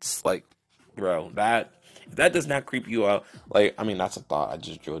woods. Like, bro, if that does not creep you out, like, I mean, that's a thought I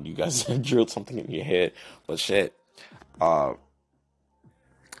just drilled. You guys drilled something in your head, but shit, that's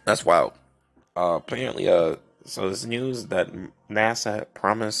wild. Apparently, so this news that NASA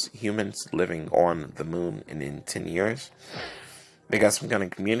promised humans living on the moon in 10 years. They got some kind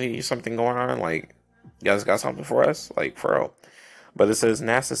of community or something going on. Like, you guys got something for us? Like, for real. But it says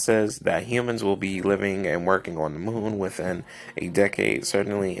NASA says that humans will be living and working on the moon within a decade.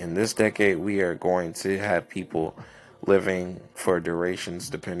 Certainly in this decade, we are going to have people living for durations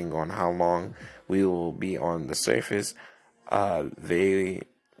depending on how long we will be on the surface. They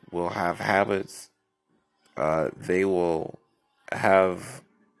will have habits. They will have...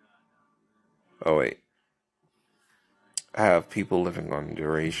 have people living on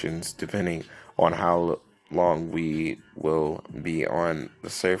durations depending on how long we will be on the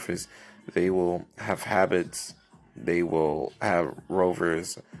surface. They will have habits. They will have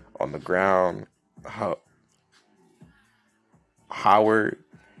rovers on the ground. Howard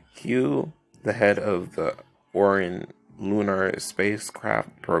Hughes, the head of the Orion lunar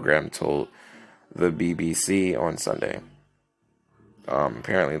spacecraft program, told the BBC on Sunday.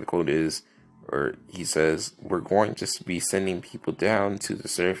 Apparently the quote is, or he says, "We're going to be sending people down to the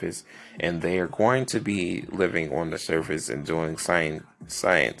surface, and they are going to be living on the surface and doing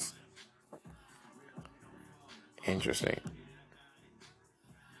science." Interesting.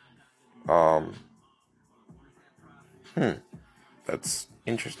 That's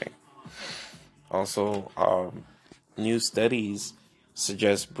interesting. Also, new studies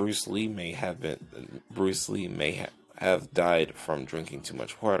suggest Bruce Lee may have died from drinking too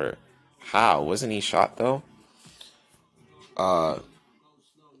much water. How? Wasn't he shot though?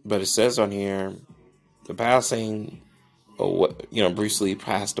 But it says on here, the passing, Bruce Lee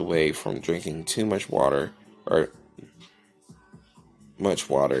passed away from drinking too much water,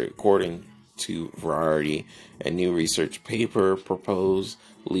 according to Variety. A new research paper proposed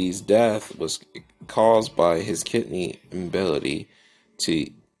Lee's death was caused by his kidney inability to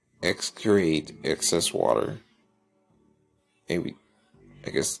excrete excess water. Maybe,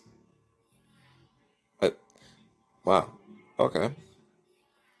 I guess. Wow. Okay.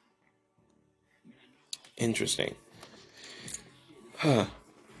 Interesting.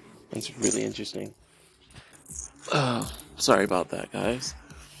 That's really interesting. Sorry about that, guys.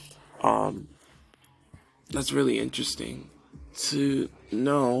 That's really interesting to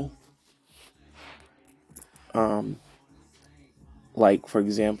know. Like, for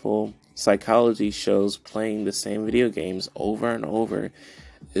example, psychology shows playing the same video games over and over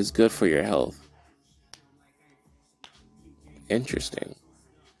is good for your health. Interesting.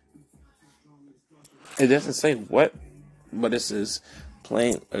 It doesn't say what, but this is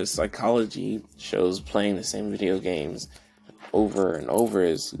psychology shows playing the same video games over and over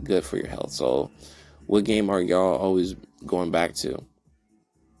is good for your health. So, what game are y'all always going back to?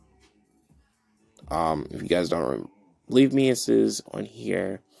 If you guys don't believe me, it says on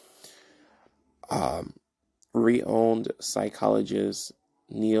here, renowned psychologist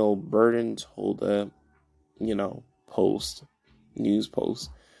Neil Burden told a, news post,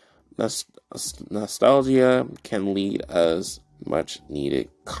 nostalgia can lead us much needed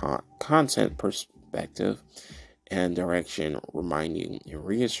content perspective and direction, reminding and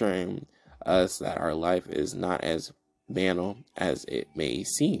reassuring us that our life is not as banal as it may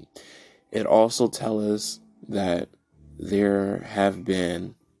seem. It also tells us that there have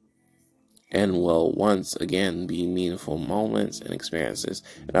been and will once again be meaningful moments and experiences.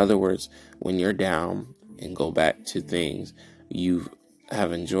 In other words, when you're down and go back to things you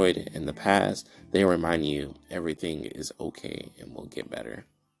have enjoyed in the past, they remind you everything is okay and will get better.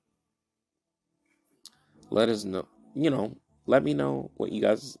 Let us know, let me know what you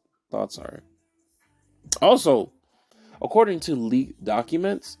guys' thoughts are. Also, according to leaked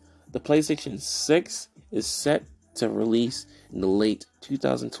documents, the PlayStation 6 is set to release in the late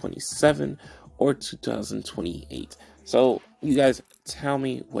 2027 or 2028. So, you guys tell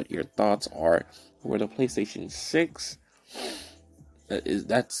me what your thoughts are for the PlayStation 6.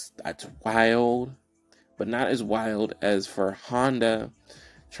 That's wild, but not as wild as for Honda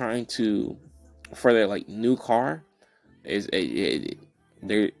trying to, for their new car.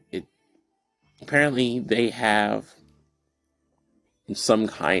 Apparently they have some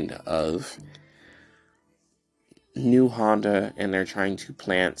kind of new Honda, and they're trying to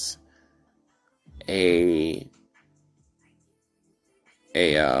plant a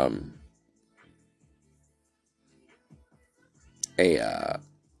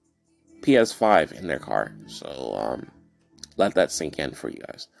PS5 in their car. So let that sink in for you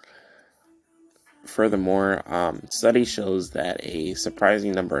guys. Furthermore, study shows that a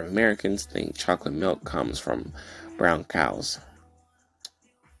surprising number of Americans think chocolate milk comes from brown cows.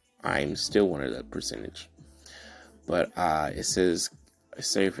 I'm still one of that percentage. But it says a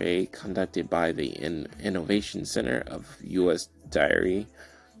survey conducted by the Innovation Center of U.S. Dairy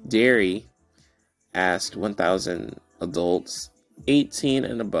asked 1,000 adults 18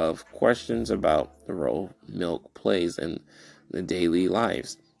 and above questions about the role milk plays in their daily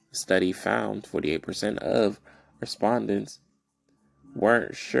lives. The study found 48% of respondents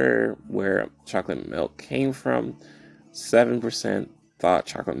weren't sure where chocolate milk came from. 7% thought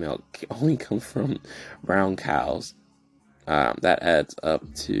chocolate milk only comes from brown cows. That adds up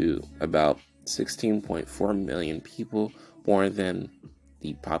to about 16.4 million people, more than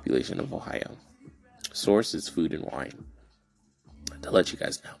the population of Ohio. Source is Food and Wine, to let you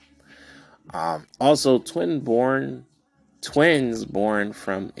guys know. Also, twins born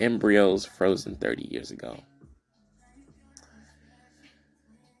from embryos frozen 30 years ago.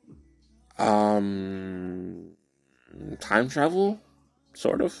 Time travel,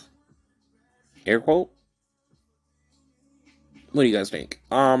 sort of. Air quote. What do you guys think?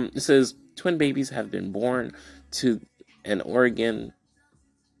 It says twin babies have been born to an Oregon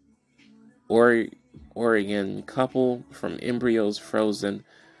couple from embryos frozen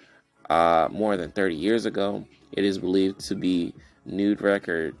more than 30 years ago. It is believed to be a new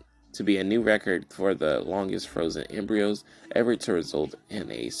record for the longest frozen embryos ever to result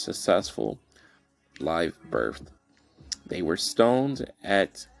in a successful live birth. They were stored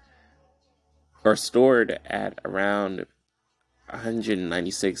at around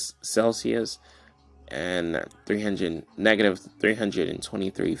 196 Celsius and negative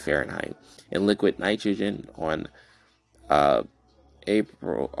 323 Fahrenheit in liquid nitrogen on April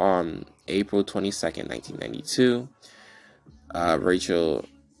 22nd, 1992. Rachel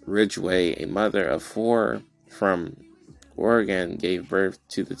Ridgway, a mother of 4 from Oregon, gave birth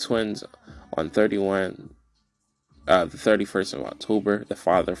to the twins on the 31st of October. The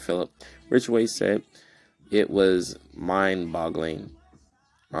father, Philip Ridgway, said it was mind-boggling.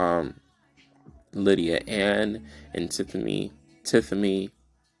 Lydia Ann and Tiffany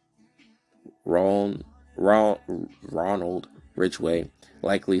Ronald Ridgway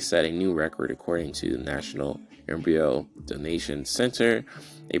likely set a new record, according to the National Embryo Donation Center,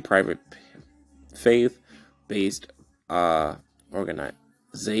 a private faith-based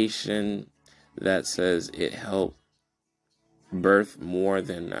organization that says it helped birth more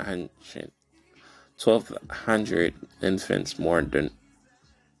than 1,200 infants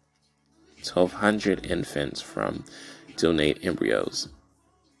from donate embryos.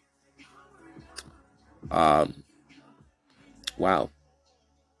 Wow.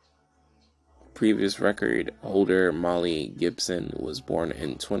 Previous record holder Molly Gibson was born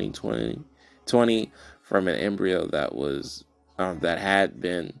in 2020 from an embryo that had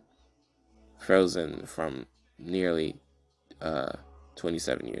been frozen from nearly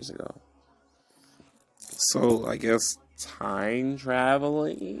 27 years ago. So I guess time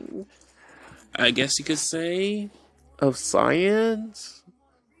traveling, I guess you could say, of science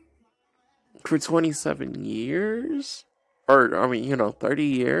for 27 years? Or, 30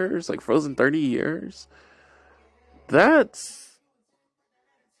 years? Like frozen 30 years? That's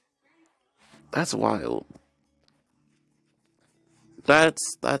wild.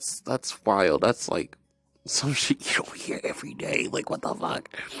 That's wild. That's like some shit you don't hear every day. Like, what the fuck?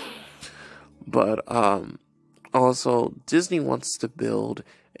 But also Disney wants to build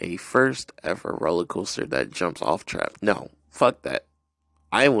a first ever roller coaster that jumps off track. No, fuck that.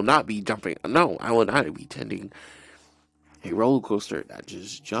 I will not be jumping. No, I will not be attending a roller coaster that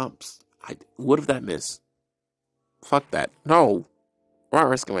just jumps. What if that miss? Fuck that. No, I'm not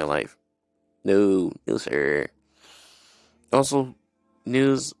risking my life. No, sir. Also,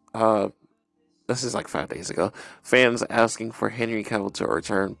 news. This is like 5 days ago. Fans asking for Henry Cavill to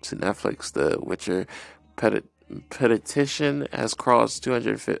return to Netflix. The Witcher petition has crossed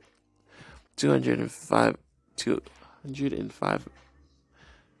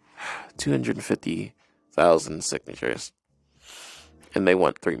 250,000 signatures, and they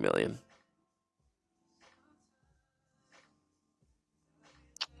want 3 million.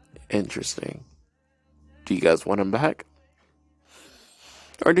 Interesting. Do you guys want him back?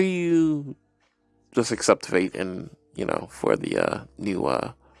 Or do you just accept fate and, for the new,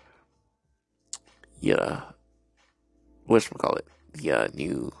 whatchamacallit, the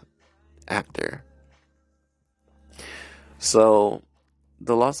new actor? So,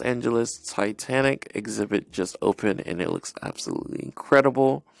 the Los Angeles Titanic exhibit just opened and it looks absolutely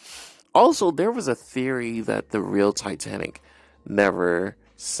incredible. Also, there was a theory that the real Titanic never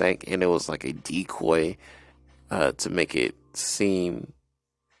sank and it was like a decoy to make it seem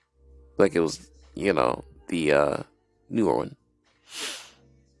like it was, the newer one.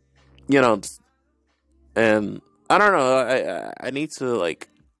 And I don't know, I need to like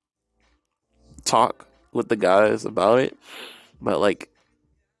talk with the guys about it, but like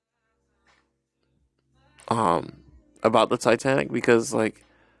about the Titanic, because like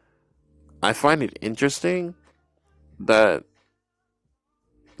I find it interesting that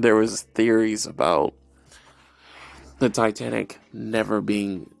there was theories about the Titanic never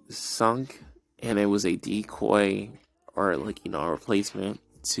being sunk and it was a decoy or like, a replacement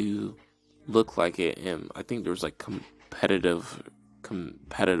to look like it. And I think there was like competitive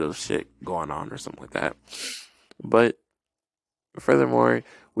shit going on or something like that. But furthermore,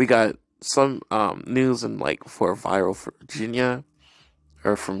 we got some news in like for viral Virginia,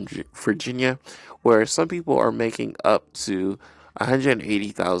 or from Virginia, where some people are making up to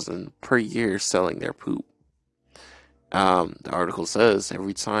 $180,000 per year selling their poop. The article says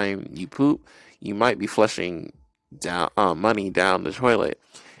every time you poop, you might be flushing down money down the toilet.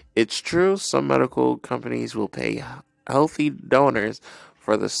 It's true, some medical companies will pay healthy donors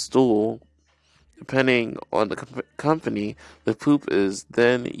for the stool. Depending on the company, the poop is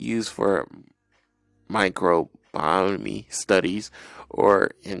then used for microbiome studies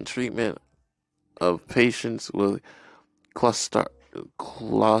or in treatment of patients with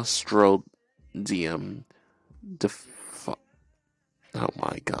Clostridium oh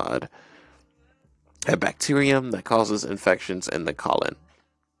my god, a bacterium that causes infections in the colon.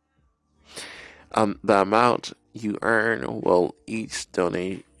 The amount you earn, well, each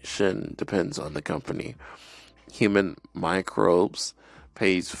donation depends on the company. Human Microbes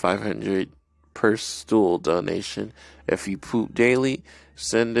pays $500 per stool donation. If you poop daily,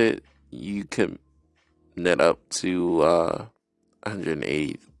 send it. You can net up to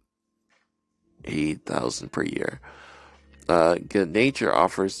 $180,000 per year. Good Nature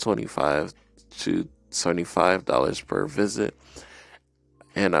offers $25 to $75 per visit,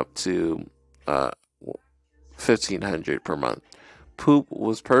 and up to $1,500 per month. Poop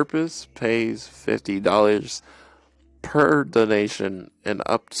with Purpose pays $50 per donation and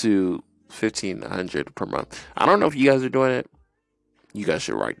up to $1,500 per month. I don't know if you guys are doing it. You guys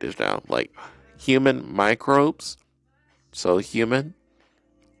should write this down. Like Human Microbes. So Human,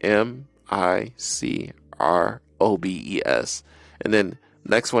 MICROBES. And then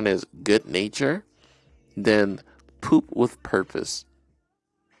next one is Good Nature. Then Poop with Purpose.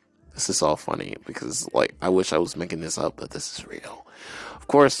 This is all funny because, like, I wish I was making this up, but this is real. Of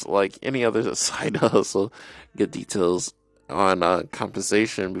course, like any other side hustle, get details on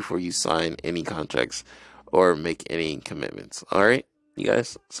compensation before you sign any contracts or make any commitments. All right, you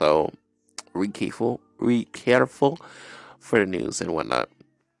guys. So, read careful for the news and whatnot.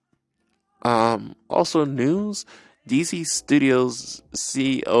 Also news. DC Studios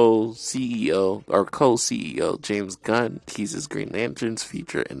CEO or co-CEO James Gunn teases Green Lantern's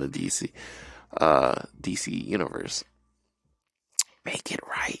feature in the DC universe. Make it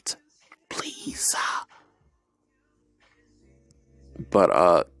right, please.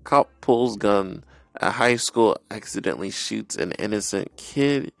 But cop pulls gun at high school, accidentally shoots an innocent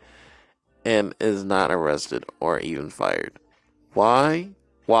kid, and is not arrested or even fired. Why?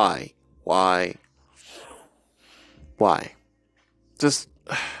 Just,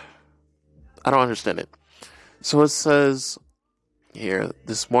 I don't understand it. So it says here,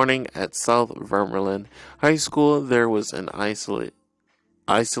 this morning at South Vermilion High School, there was an isolated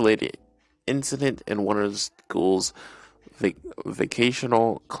incident in one of the school's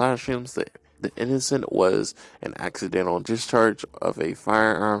vacational classrooms. The incident was an accidental discharge of a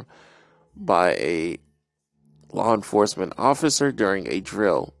firearm by a law enforcement officer during a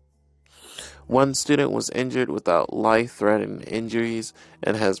drill. One student was injured without life-threatening injuries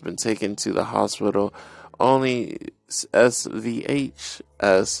and has been taken to the hospital. Only SVHS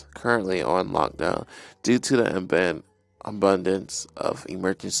currently on lockdown due to the abundance of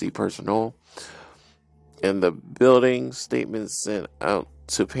emergency personnel. In the building, statements sent out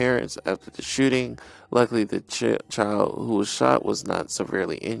to parents after the shooting. Luckily, the child who was shot was not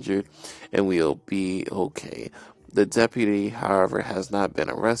severely injured and will be okay. The deputy, however, has not been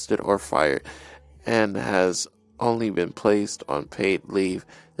arrested or fired and has only been placed on paid leave.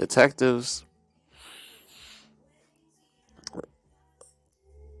 Detectives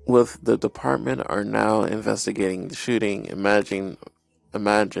with the department are now investigating the shooting. Imagine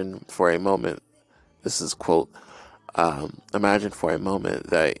for a moment, this is quote, imagine for a moment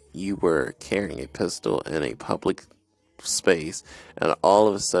that you were carrying a pistol in a public space and all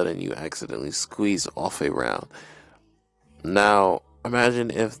of a sudden you accidentally squeeze off a round. Now, imagine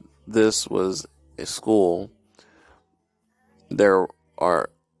if this was a school. There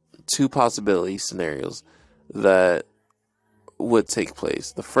are two possibility scenarios that would take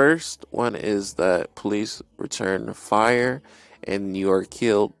place. The first one is that police return fire and you are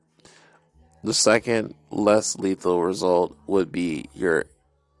killed. The second, less lethal result would be you're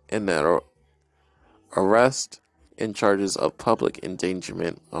in that arrest in charges of public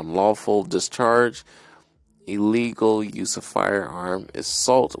endangerment, unlawful discharge, illegal use of firearm,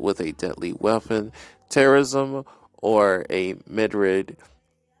 assault with a deadly weapon, terrorism, or a myriad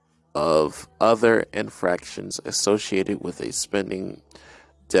of other infractions associated with a spending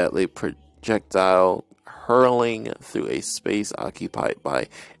deadly projectile hurling through a space occupied by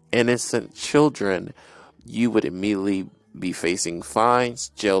innocent children. You would immediately be facing fines,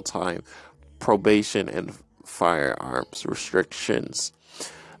 jail time, probation, and firearms restrictions.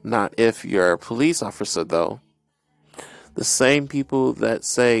 Not if you're a police officer, though. The same people that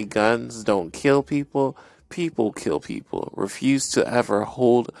say guns don't kill people, people kill people, refuse to ever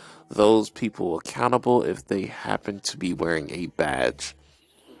hold those people accountable if they happen to be wearing a badge.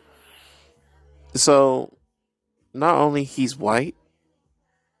 So, not only he's white,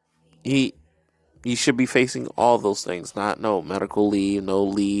 he should be facing all those things. Not no medical leave, no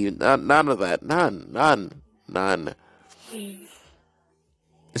leave, none of that. None.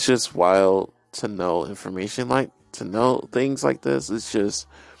 It's just wild to know to know things like this. It's just,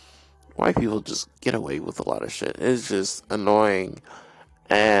 white people just get away with a lot of shit. It's just annoying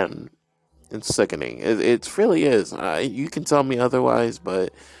and it's sickening. It really is. You can tell me otherwise,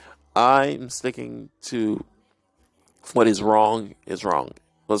 but I'm sticking to what is wrong is wrong.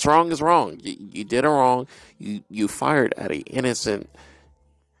 What's wrong is wrong. You did it wrong. You fired at an innocent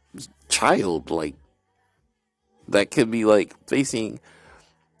child, like, that could be like facing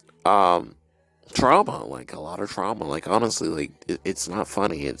trauma, like a lot of trauma. Like, honestly, like it's not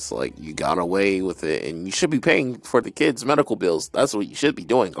funny. It's like you got away with it, and you should be paying for the kids' medical bills. That's what you should be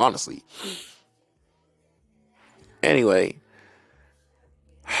doing, honestly. Anyway,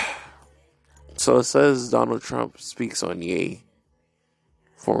 so it says Donald Trump speaks on Ye.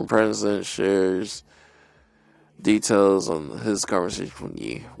 Former president shares details on his conversation with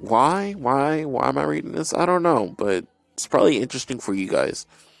Ye. Why am I reading this? I don't know, but it's probably interesting for you guys.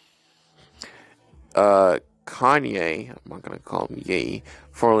 Kanye, I'm not going to call him Ye,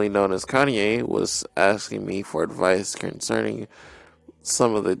 formerly known as Kanye, was asking me for advice concerning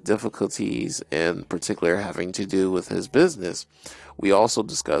some of the difficulties, in particular having to do with his business. We also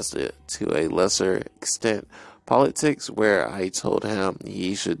discussed it to a lesser extent, politics, where I told him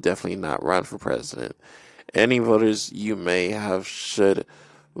he should definitely not run for president. Any voters you may have should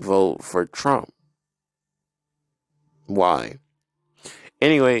vote for Trump. Why?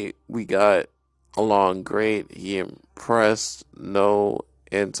 Anyway, we got along great. He impressed. No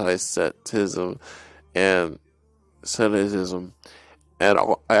anti-Semitism and Semitism. And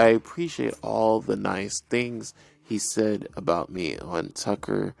I appreciate all the nice things he said about me on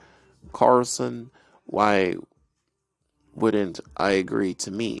Tucker Carlson. Why wouldn't I agree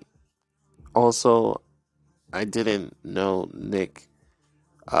to meet? Also, I didn't know Nick.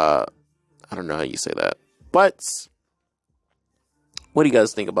 I don't know how you say that. But what do you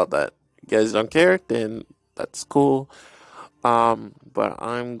guys think about that? You guys don't care? Then that's cool. But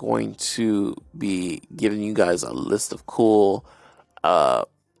I'm going to be giving you guys a list of cool uh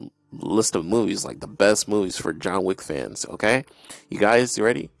list of movies, like the best movies for John Wick fans. Okay, you guys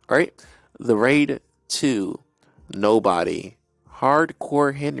ready? All right. The Raid 2, Nobody,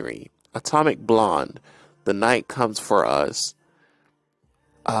 Hardcore Henry, Atomic Blonde, The Night Comes for Us,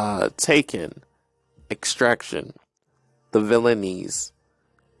 Taken, Extraction, The Villainies,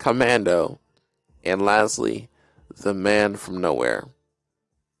 Commando, and lastly, The Man from Nowhere.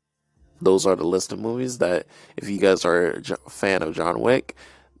 Those are the list of movies that, if you guys are a fan of John Wick,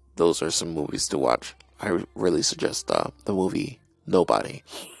 those are some movies to watch. I really suggest the movie Nobody.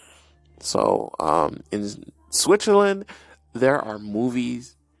 So, in Switzerland, there are movie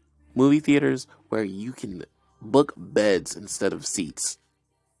theaters where you can book beds instead of seats.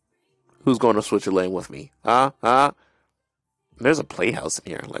 Who's going to Switzerland with me? Huh? There's a playhouse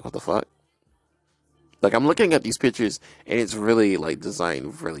in here. Like, what the fuck? Like, I'm looking at these pictures, and it's really, like,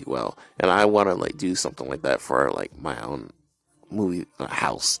 designed really well. And I want to, like, do something like that for, like, my own movie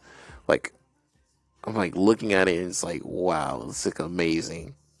house. Like, I'm, like, looking at it, and it's like, wow, it's, like,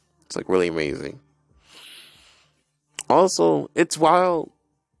 amazing. It's, like, really amazing. Also, it's wild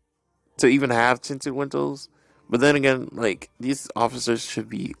to even have tinted windows. But then again, like, these officers should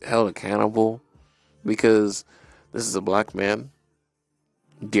be held accountable because this is a black man.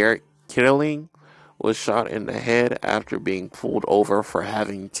 Derek Killing was shot in the head after being pulled over for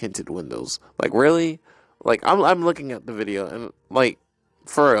having tinted windows. Like, really? Like, I'm looking at the video and, like,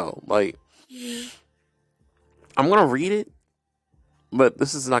 for real, like, I'm gonna read it, but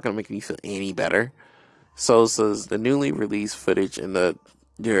this is not gonna make me feel any better. So it says the newly released footage in the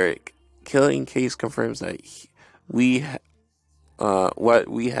Derek Killing case confirms that what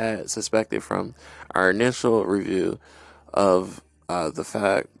we had suspected from our initial review of the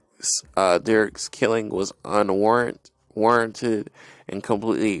facts. Derek's killing was unwarranted and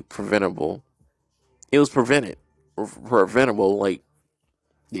completely preventable. It was preventable. Like,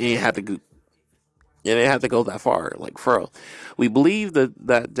 you didn't have to go that far. Like, for real. We believe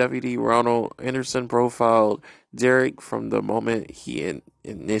that Deputy Ronald Anderson profiled Derek from the moment he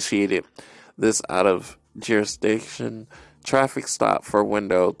initiated this out of jurisdiction traffic stop for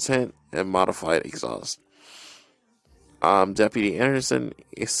window tint and modified exhaust. Deputy Anderson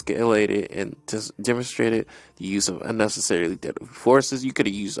escalated and demonstrated the use of unnecessarily deadly forces. You could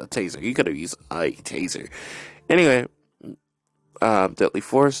have used a taser. Anyway, deadly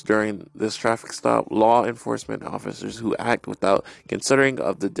force during this traffic stop. Law enforcement officers who act without considering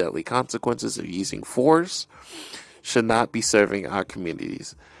of the deadly consequences of using force should not be serving our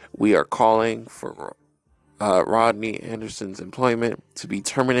communities. We are calling for Rodney Anderson's employment to be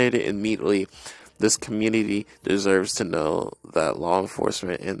terminated immediately. This community deserves to know that law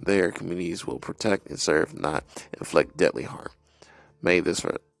enforcement in their communities will protect and serve, not inflict deadly harm. May this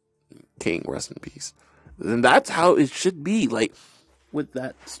king rest in peace. And that's how it should be. Like, with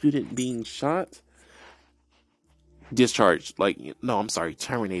that student being shot, discharged.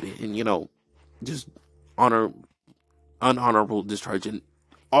 Terminated. And, just unhonorable discharge and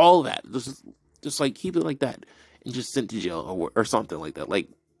all that. Just like, keep it like that and just sent to jail or something like that. Like,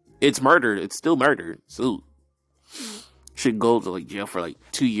 it's murder. It's still murder. So should go to, like, jail for, like,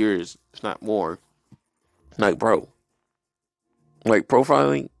 2 years, if not more. Like, bro. Like,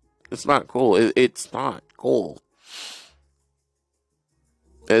 profiling, it's not cool. It's not cool.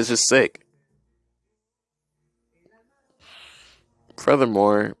 It's just sick.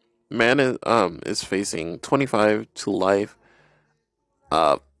 Furthermore, man is facing 25 to life.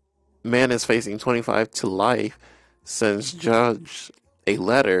 Man is facing 25 to life since judge a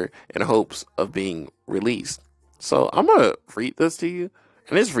letter in hopes of being released. So I'm gonna read this to you,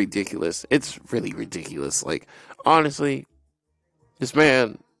 and it's ridiculous. It's really ridiculous. Like, honestly, this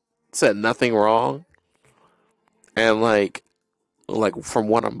man said nothing wrong, and like from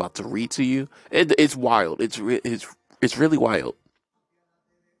what I'm about to read to you, it's wild. It's really wild.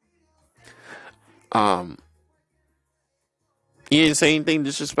 He didn't say anything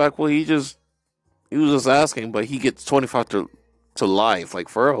disrespectful. He was just asking, but he gets 25 to life. Like,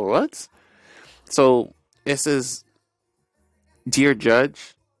 for real, what? So it says, "Dear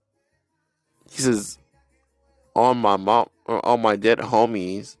Judge," he says, on my dead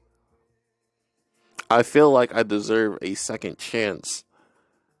homies, I feel like I deserve a second chance.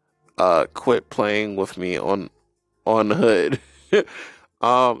 Quit playing with me on Hood.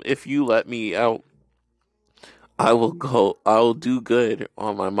 If you let me out, I will do good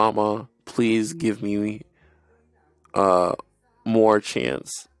on my mama. Please give me more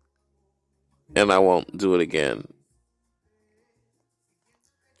chance, and I won't do it again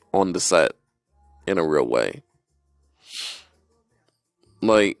on the set in a real way.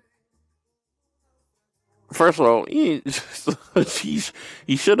 Like, First of all, he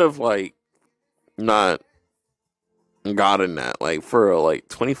should have like not gotten that. Like for real, like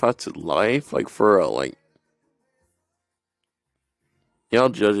 25 to life. Like for real, like y'all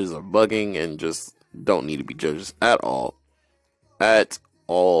judges are bugging and just don't need to be judges at all. At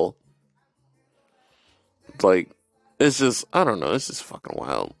all. Like it's just I don't know. It's just fucking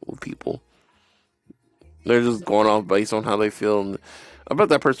wild with people. They're just going off based on how they feel. And I bet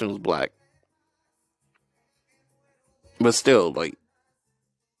that person was black. But still, like,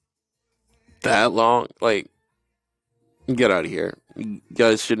 that long? Like, get out of here. You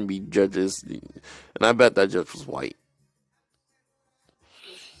guys shouldn't be judges. And I bet that judge was white.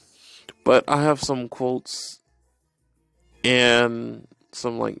 But I have some quotes and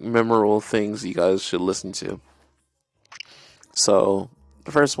some, like, memorable things you guys should listen to. So,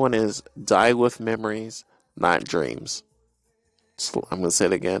 the first one is, die with memories, not dreams. So I'm going to say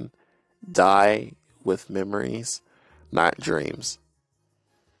it again. Die with memories, not dreams.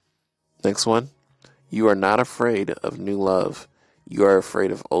 Next one. You are not afraid of new love. You are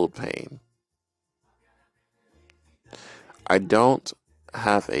afraid of old pain. I don't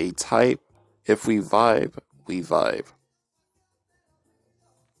have a type. If we vibe, we vibe.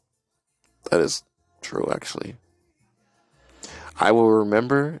 That is true, actually. I will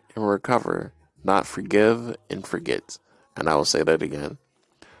remember and recover, not forgive and forget. And I will say that again.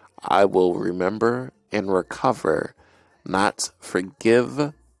 I will remember and recover, not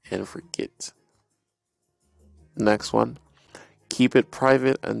forgive and forget. Next one. Keep it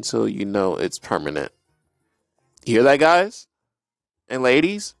private until you know it's permanent. You hear that, guys? And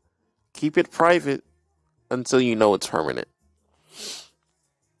ladies? Keep it private until you know it's permanent.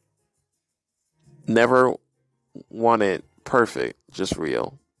 Never want it perfect, just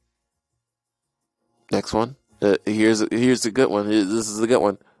real. Next one. Here's a good one. This is a good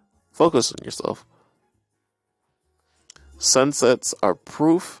one. Focus on yourself. Sunsets are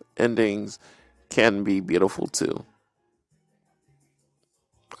proof. Endings can be beautiful too.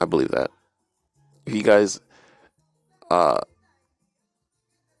 I believe that. If you guys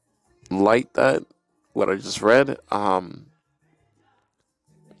like that, what I just read, apply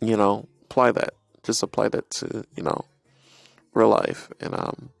that. Just apply that to, real life.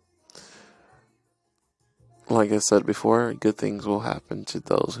 And like I said before, good things will happen to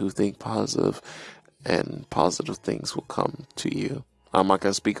those who think positive, and positive things will come to you. I'm not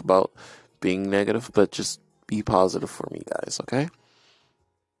going to speak about being negative, but just be positive for me, guys, okay?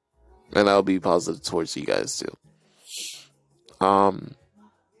 And I'll be positive towards you guys, too.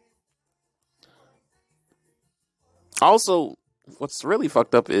 Also, what's really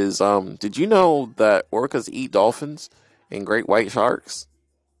fucked up is, did you know that orcas eat dolphins and great white sharks?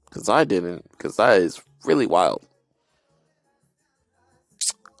 Because I didn't, because that is really wild.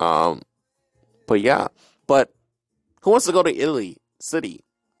 But yeah, but who wants to go to Italy City?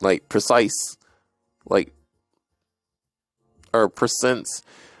 Like precise, like, or percents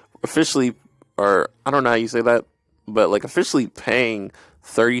officially, or I don't know how you say that, but like officially paying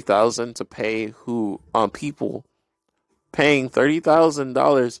 $30,000 to pay people paying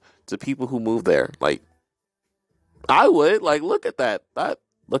 $30,000 to people who move there. Like, I would look at that. That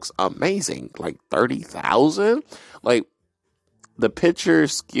looks amazing. Like 30,000. Like the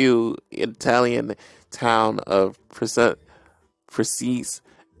picturesque Italian town of Precise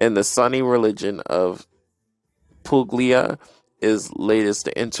and the sunny religion of Puglia is latest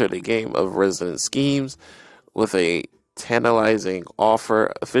to enter the game of resident schemes with a tantalizing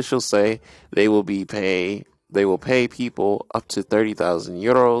offer. Officials say they will pay people up to 30,000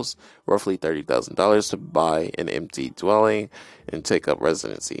 euros, roughly $30,000, to buy an empty dwelling and take up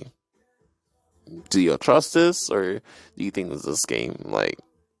residency. Do you trust this, or do you think this is a scheme?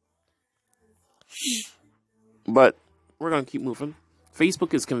 But we're gonna keep moving.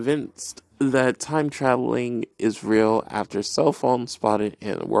 Facebook is convinced that time traveling is real after cell phone spotted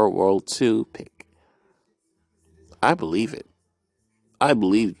in World War II pic. I believe it. I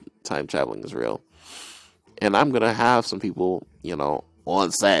believe time traveling is real. And I'm going to have some people,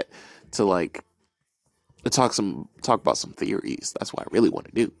 on set to talk about some theories. That's what I really want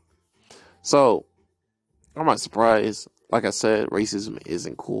to do. So, I'm not surprised. Like I said, racism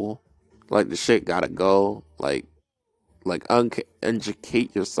isn't cool. Like, the shit gotta go.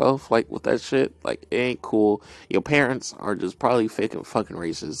 Educate yourself, with that shit. It ain't cool. Your parents are just probably fucking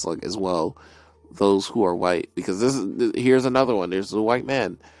racist, as well. Those who are white. Because here's another one. There's a white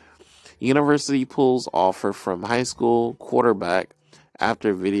man. University pulls offer from high school quarterback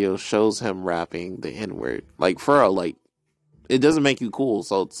after video shows him rapping the N-word. For real, it doesn't make you cool.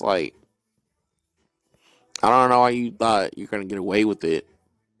 So it's I don't know why you thought you're going to get away with it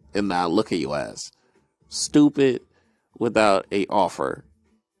and now look at your ass. stupid without a offer,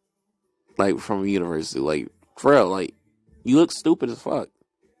 like from a university. Like for real, like you look stupid as fuck.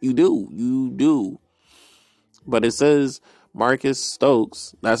 You do. But it says Marcus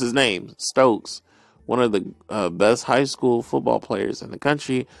Stokes, that's his name, Stokes, one of the best high school football players in the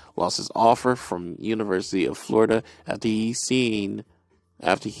country, lost his offer from University of Florida after he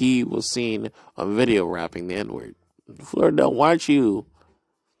was seen on video rapping the N-word. Florida don't want you.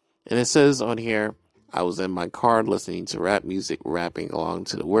 And it says on here, I was in my car listening to rap music, rapping along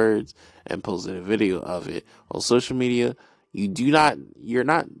to the words, and posted a video of it on social media. You don't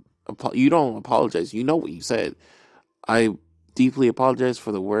apologize. You know what you said. I deeply apologize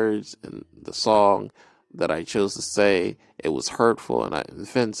for the words and the song that I chose to say. It was hurtful and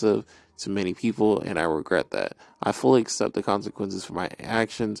offensive to many people, and I regret that. I fully accept the consequences for my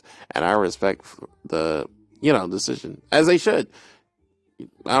actions, and I respect the, decision, as they should.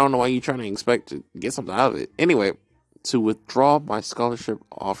 I don't know why you're trying to expect to get something out of it. Anyway, to withdraw my scholarship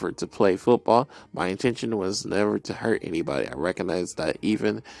offer to play football, my intention was never to hurt anybody. I recognize that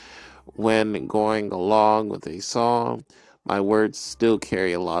even when going along with a song, my words still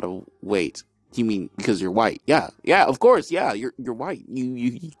carry a lot of weight. You mean because you're white? Yeah, of course, yeah, you're white.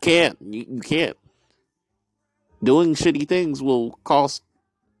 You can't. You can't. Doing shitty things will cost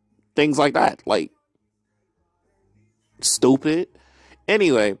things like that. Like, stupid.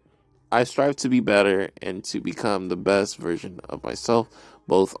 Anyway, I strive to be better and to become the best version of myself,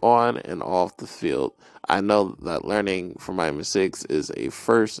 both on and off the field. I know that learning from my mistakes is a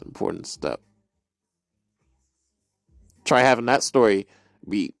first important step. Try having that story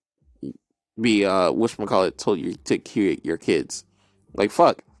be whatchamacallit told you to take care of your kids. Like,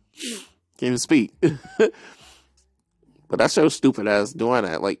 fuck. Can't even speak. But that's so stupid ass doing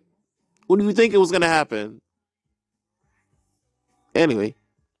that. Like, what do you think it was gonna happen? Anyway,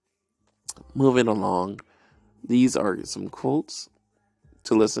 moving along. These are some quotes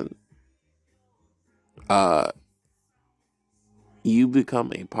to listen. You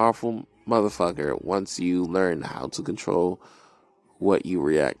become a powerful motherfucker once you learn how to control what you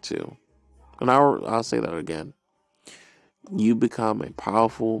react to. And I'll say that again. You become a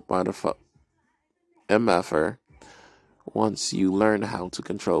powerful motherfucker MFer once you learn how to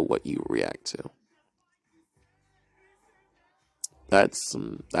control what you react to. That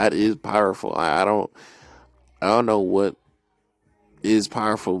is powerful. I don't know what is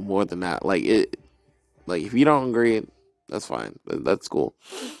powerful more than that. Like if you don't agree, that's fine. That's cool.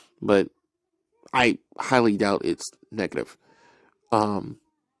 But I highly doubt it's negative.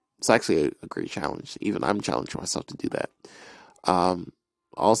 It's actually a great challenge. Even I'm challenging myself to do that.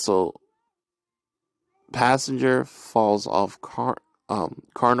 Also, passenger falls off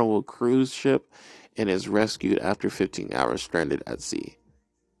Carnival cruise ship and is rescued after 15 hours stranded at sea.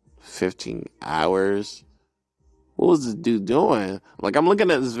 15 hours? What was this dude doing? Like, I'm looking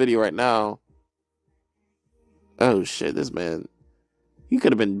at this video right now. Oh shit, this man, he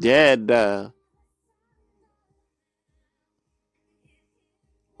could have been dead.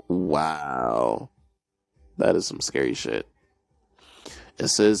 Wow. That is some scary shit. It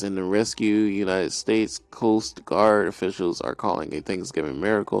says in the rescue, United States Coast Guard officials are calling a Thanksgiving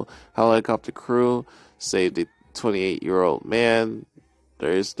miracle. Helicopter crew saved a 28-year-old man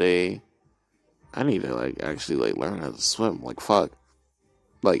Thursday. I need to actually learn how to swim. Like, fuck.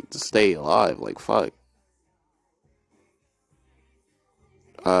 Like, to stay alive. Like, fuck.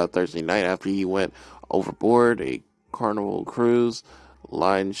 Thursday night after he went overboard a Carnival cruise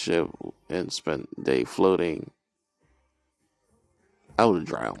line ship and spent the day floating. I would have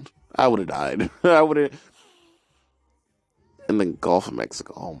drowned. I would have died. I would have. In the Gulf of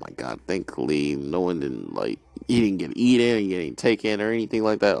Mexico. Oh my God. Thankfully, no one didn't he didn't get eaten, he didn't take in or anything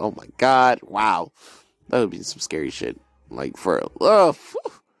like that. Oh my God. Wow. That would be some scary shit. Like, for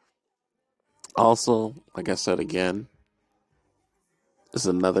also, like I said again, this is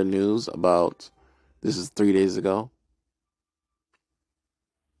another news about, this is 3 days ago.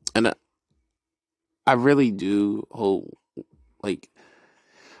 And I really do hope,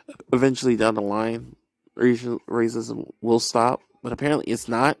 eventually down the line, racism will stop. But apparently it's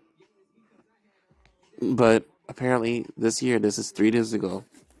not. But apparently this year, this is 3 days ago.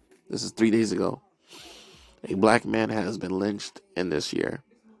 A black man has been lynched in this year.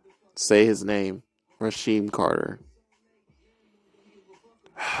 Say his name, Rasheem Carter.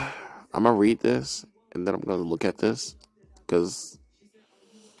 I'm going to read this, and then I'm going to look at this, because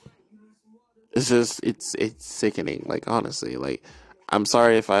it's sickening. Honestly, I'm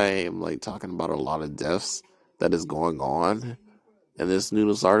sorry if I am talking about a lot of deaths that is going on in this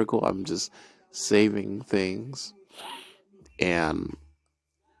news article. I'm just saving things, and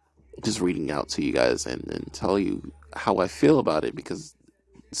just reading out to you guys and tell you how I feel about it, because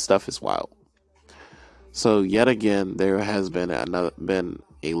stuff is wild. So yet again, there has been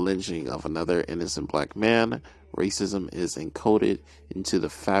a lynching of another innocent black man. Racism is encoded into the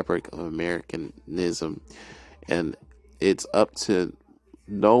fabric of Americanism, and it's up to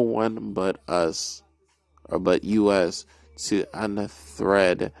no one but us, or but US, to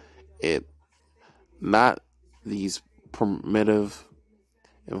unthread it. Not these primitive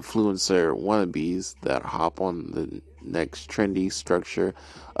influencer wannabes that hop on the next trendy structure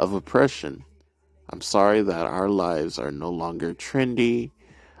of oppression. I'm sorry that our lives are no longer trendy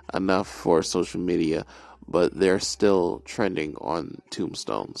enough for social media, but they're still trending on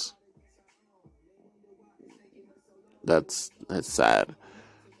tombstones. That's sad.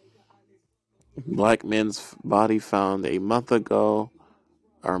 Black man's body found a month ago,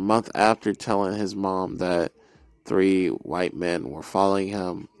 or a month after telling his mom that 3 white men were following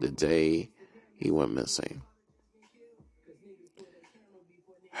him the day he went missing.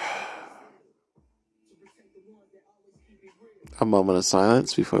 A moment of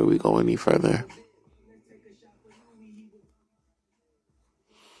silence before we go any further.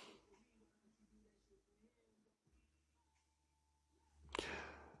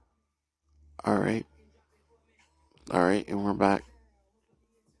 All right, and we're back.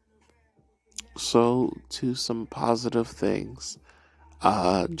 So, to some positive things.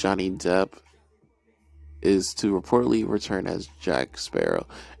 Johnny Depp is to reportedly return as Jack Sparrow,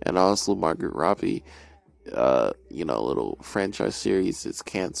 and also Margaret Robbie, little franchise series is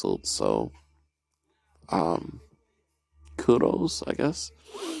canceled. So, kudos, I guess.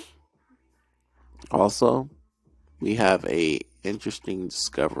 Also, we have a interesting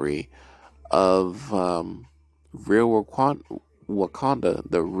discovery of real Wakanda,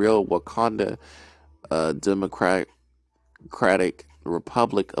 the real Wakanda Democratic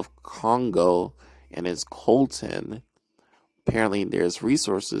Republic of Congo, and it's Colton. Apparently there's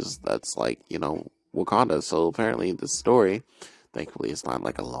resources that's like, Wakanda. So apparently the story, thankfully it's not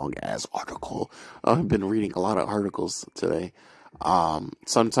like a long ass article. I've been reading a lot of articles today.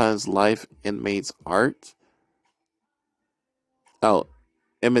 Sometimes life imitates art.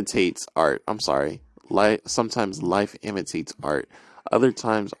 I'm sorry. Sometimes life imitates art. Other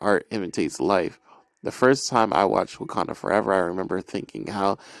times art imitates life. The first time I watched Wakanda Forever, I remember thinking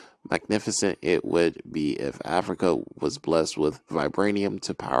how magnificent it would be if Africa was blessed with vibranium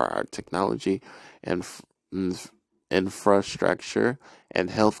to power our technology and infrastructure and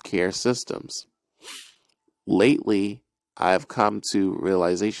healthcare systems. Lately, I've come to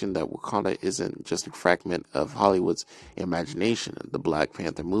realization that Wakanda isn't just a fragment of Hollywood's imagination. The Black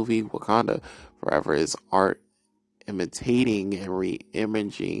Panther movie, Wakanda Forever, is art imitating and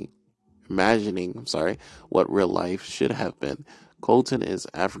imagining what real life should have been. Colton is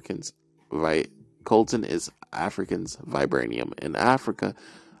African's vibranium, and Africa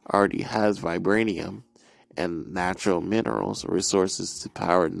already has vibranium and natural minerals resources to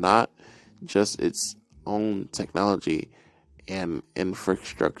power not just its own technology and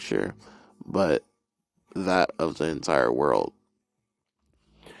infrastructure, but that of the entire world.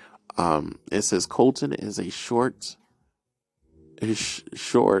 It says Colton is a short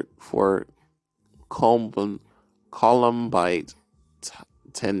for columbite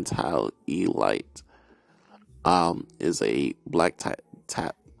tantalite. Is a black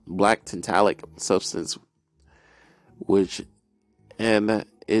tantallic substance which in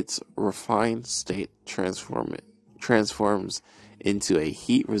its refined state transforms into a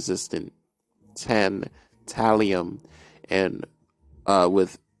heat-resistant thallium, and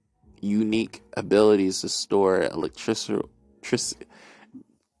with unique abilities to store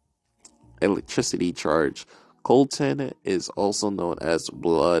electricity charge. Coltan is also known as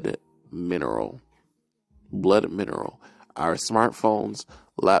blood mineral. Our smartphones,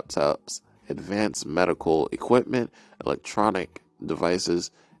 laptops, advanced medical equipment, electronic devices,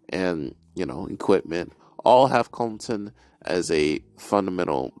 and equipment all have coltan as a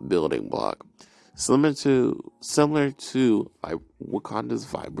fundamental building block. Similar to Wakanda's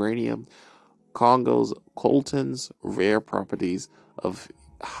vibranium, Congo's coltan's rare properties of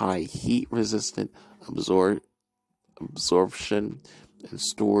high heat-resistant absorption and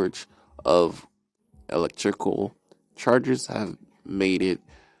storage of electrical charges have made it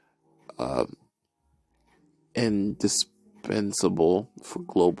indispensable for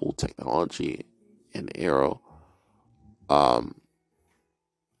global technology and aeronautical.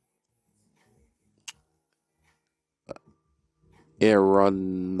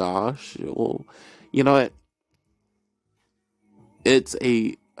 It's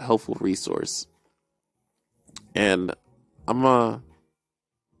a helpful resource, and I'm gonna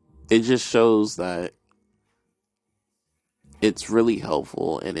it just shows that it's really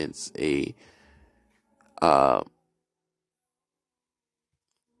helpful, and it's a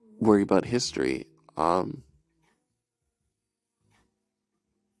worry about history. I'm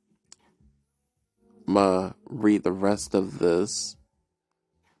gonna read the rest of this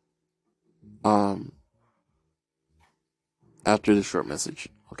after the short message,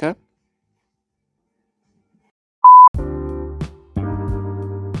 okay?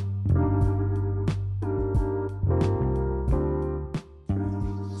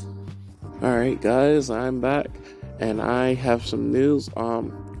 Alright guys, I'm back and I have some news.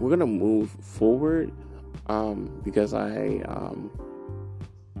 We're gonna move forward because I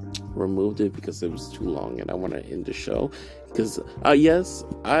removed it because it was too long and I want to end the show. Because yes,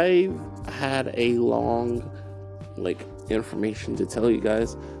 I've had a long information to tell you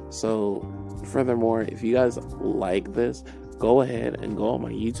guys. So furthermore, if you guys like this, go ahead and go on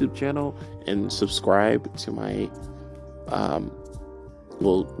my YouTube channel and subscribe to my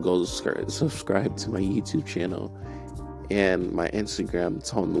subscribe to my YouTube channel and my Instagram,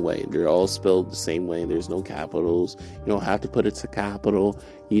 Tone the Way. They're all spelled the same way. There's no capitals. You don't have to put it to capital.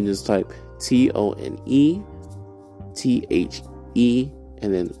 You can just type TONETHE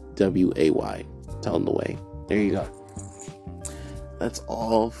and then WAY. Tone the Way. There you go. That's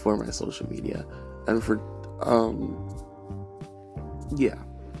all for my social media. And for yeah.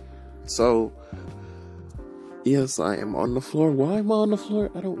 So yes, I am on the floor. Why am I on the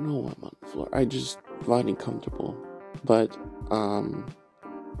floor? I don't know why I'm on the floor. I just find it comfortable. But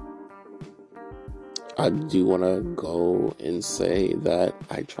I do want to go and say that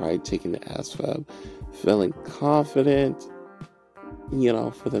I tried taking the ASVAB, feeling confident,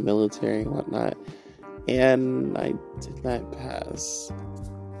 for the military and whatnot, and I did not pass.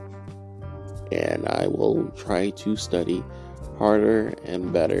 And I will try to study harder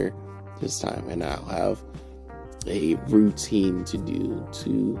and better this time, and I'll have a routine to do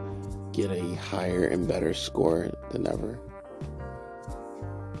to get a higher and better score than ever.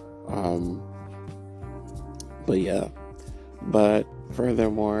 But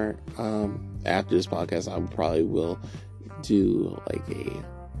furthermore, after this podcast, I probably will do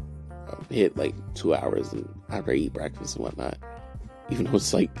hit 2 hours and after I eat breakfast and whatnot, even though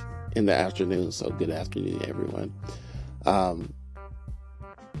it's in the afternoon. So good afternoon, everyone. Of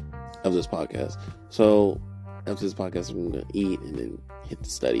this podcast. So after this podcast, I'm gonna eat and then hit the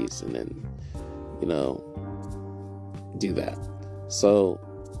studies and then do that. So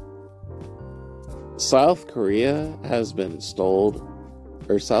South Korea has installed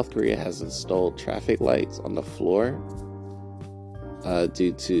traffic lights on the floor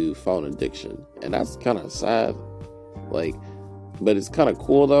due to phone addiction, and that's kind of sad. But it's kind of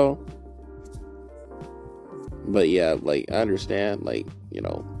cool though. But yeah, I understand,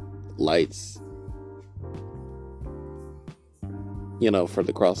 lights, for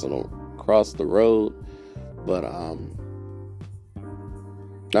the cross the road. But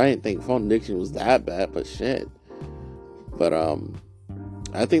I didn't think phone addiction was that bad, but shit. But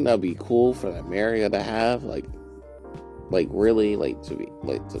I think that'd be cool for America to have, really,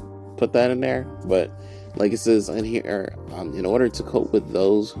 to put that in there. But it says in here, in order to cope with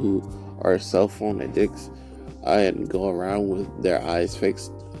those who are cell phone addicts and go around with their eyes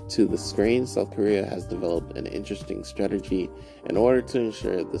fixed to the screen, South Korea has developed an interesting strategy in order to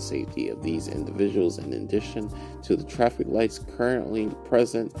ensure the safety of these individuals. In addition to the traffic lights currently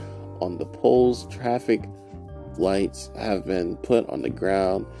present on the poles, traffic lights have been put on the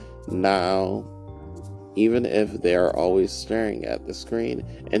ground now. Even if they are always staring at the screen,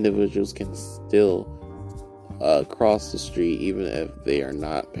 individuals can still cross the street even if they are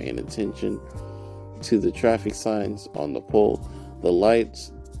not paying attention to the traffic signs on the pole. The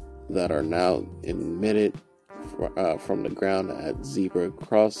lights that are now emitted from the ground at zebra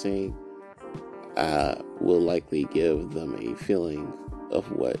crossing will likely give them a feeling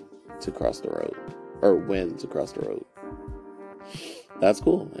of what to cross the road, or when to cross the road. That's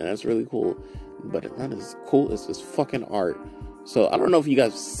cool, and that's really cool, but it's not as cool as this fucking art. So I don't know if you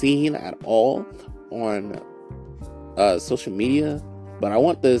guys have seen at all on social media, but I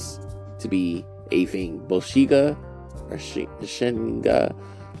want this to be a thing. Boshiga or Shinga.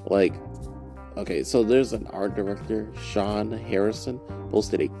 Okay, so there's an art director, Sean Harrison,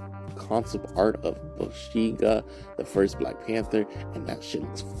 posted a concept art of Boshiga, the first Black Panther, and that shit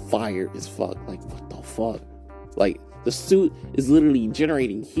looks fire as fuck. What the fuck? The suit is literally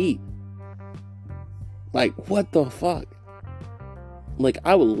generating heat. What the fuck?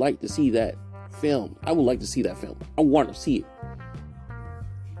 I would like to see that film. I want to see it.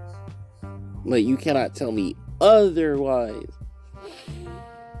 You cannot tell me otherwise.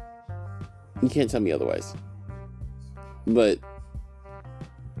 You can't tell me otherwise. But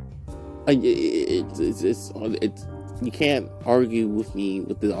it's you can't argue with me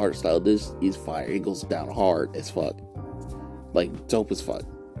with the art style. This is fire. It goes down hard as fuck. Like, dope as fuck.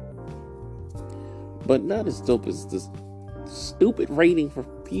 But not as dope as this stupid rating for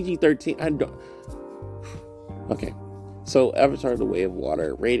PG-13. Okay. So, Avatar: The Way of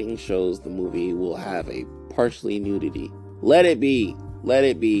Water rating shows the movie will have a partially nudity. Let it be. Let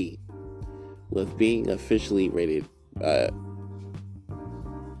it be. With being officially rated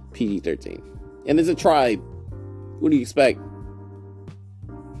PG-13. And it's a tribe. What do you expect?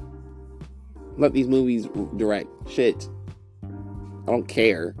 Let these movies direct. Shit. I don't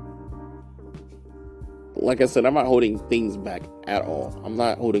care. Like I said, I'm not holding things back at all. I'm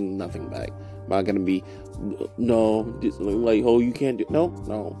not holding nothing back. I'm not gonna be, no, like, oh, you can't do, no.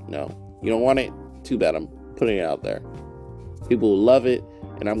 You don't want it? Too bad. I'm putting it out there. People will love it,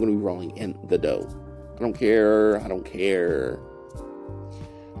 and I'm gonna be rolling in the dough. I don't care.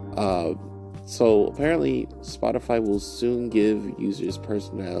 So apparently, Spotify will soon give users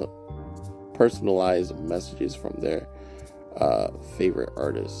personalized messages from their favorite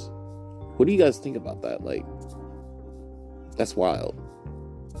artists. What do you guys think about that? Like, that's wild.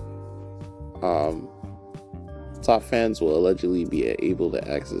 Top fans will allegedly be able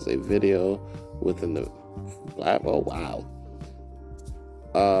to access a video within the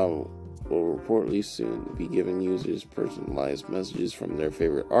will reportedly soon be giving users personalized messages from their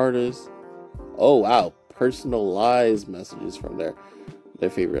favorite artists. Oh wow, personalized messages from their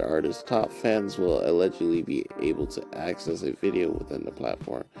favorite artists. Top fans will allegedly be able to access a video within the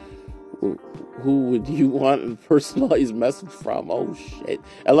platform. Who would you want a personalized message from? Oh shit.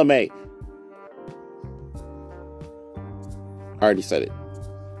 LMA. I already said it.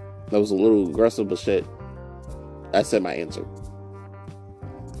 That was a little aggressive, but shit. I said my answer.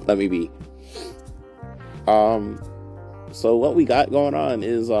 Let me be. So what we got going on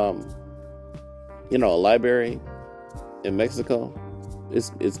is, a library in Mexico.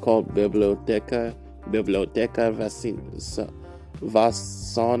 It's called Biblioteca Vasconcelos. So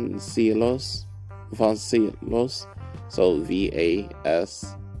VASCONCELOS.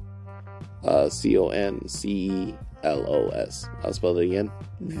 I'll spell it again.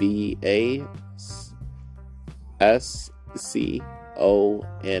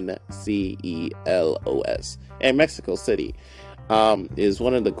 VASCONCELOS. And Mexico City is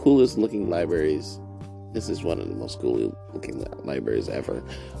one of the coolest looking libraries. This is one of the most cool looking libraries ever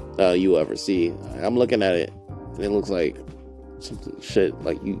you ever see. I'm looking at it, and it looks like something shit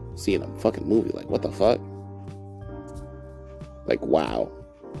like you see in a fucking movie. Like, what the fuck? Like, wow.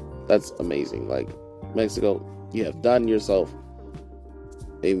 That's amazing. Like, Mexico, you have done yourself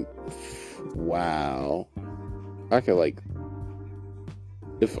a wow. I could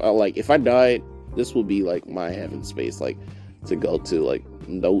if I died, this would be like my heaven space, like to go to, like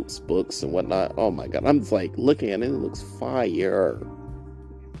notes, books, and whatnot. Oh my god, I'm just like looking at it. It looks fire.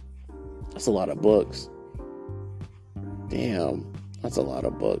 That's a lot of books. Damn, that's a lot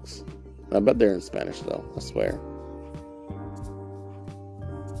of books. I bet they're in Spanish though. I swear.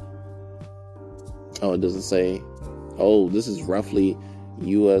 Oh, it doesn't say. Oh, this is roughly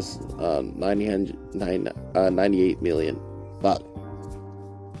US 98 million. Fuck.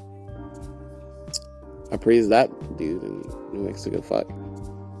 I praise that dude in New Mexico. Fuck.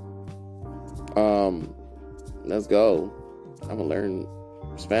 Let's go. I'm gonna learn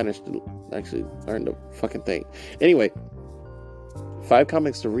Spanish to actually learn the fucking thing. Anyway, 5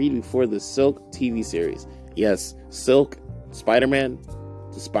 comics to read before the Silk TV series. Yes, Silk, Spider-Man,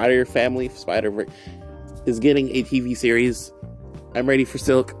 the Spider Family, Spider is getting a TV series. I'm ready for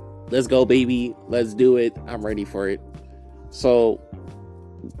Silk. Let's go, baby. Let's do it. I'm ready for it. So,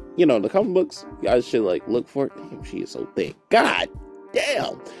 the comic books, you guys should look for it. Damn, she is so thick. God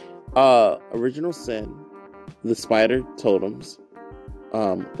damn. Original Sin, The Spider Totems,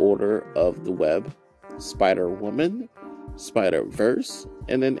 Order of the Web, Spider-Woman, Spider-Verse,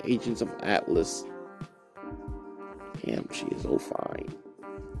 and then Agents of Atlas. Damn, she is so fine.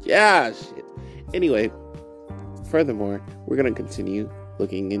 Yeah, shit. Anyway, furthermore, we're going to continue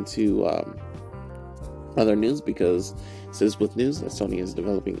looking into other news, because since with news that Sony is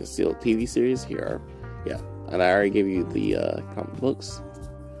developing a Silk TV series, and I already gave you the comic books.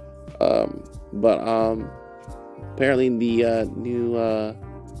 But apparently the new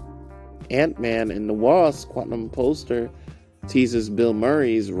Ant-Man and the Wasp Quantum poster teases Bill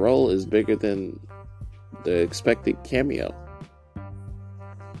Murray's role is bigger than the expected cameo.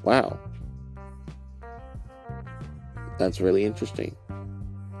 Wow. That's really interesting.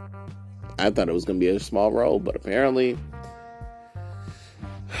 I thought it was going to be a small role, but apparently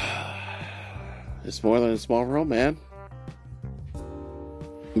It's more than a small world, man.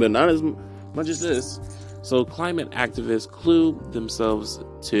 But not as much as this. So climate activists glued themselves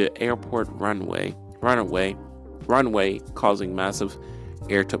to airport runway, causing massive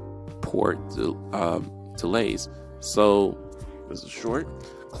air to port delays. So, this is short.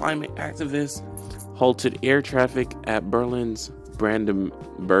 Climate activists halted air traffic at Berlin's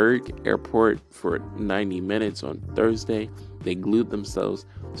Brandenburg Airport for 90 minutes on Thursday. They glued themselves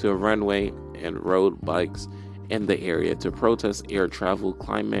to a runway and rode bikes in the area to protest air travel.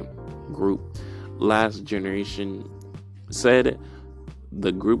 Climate group Last Generation said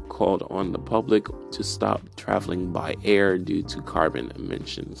the group called on the public to stop traveling by air due to carbon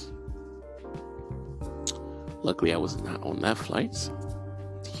emissions. Luckily, I was not on that flight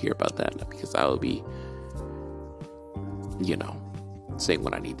to hear about that, because I would be, saying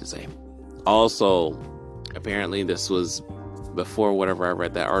what I need to say. Also, apparently this was before whatever I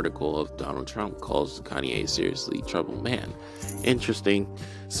read that article of Donald Trump calls Kanye seriously troubled man. Interesting.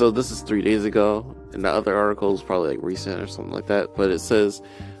 So this is 3 days ago, and the other article is probably like recent or something like that. But it says,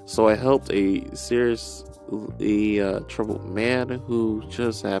 so I helped a seriously troubled man who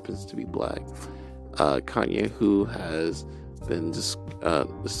just happens to be black. Kanye, who has been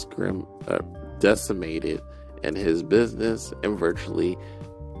decimated in his business and virtually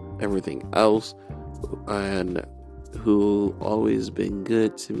everything else, and who always been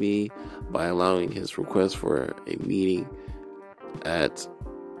good to me by allowing his request for a meeting at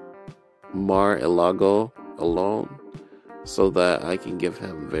Mar-a-Lago alone so that I can give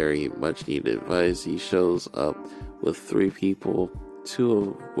him very much needed advice. He shows up with 3 people, 2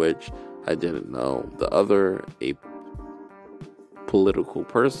 of which I didn't know. The other, a political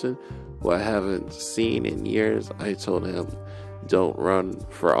person who I haven't seen in years. I told him, don't run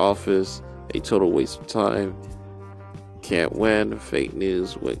for office, a total waste of time. Can't win. Fake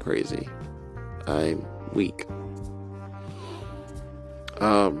news went crazy. I'm weak.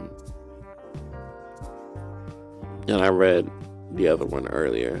 And I read the other one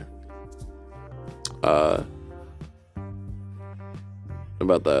earlier. About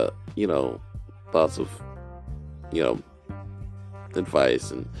the, lots of,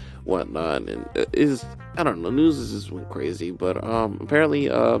 advice and whatnot. And I don't know, news just went crazy. But apparently,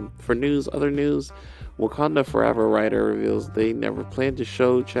 for other news, Wakanda Forever writer reveals they never planned to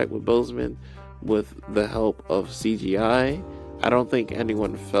show Chadwick Boseman with the help of CGI. I don't think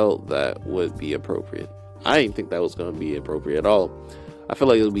anyone felt that would be appropriate. I didn't think that was going to be appropriate at all. I feel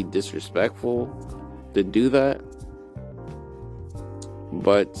like it would be disrespectful to do that.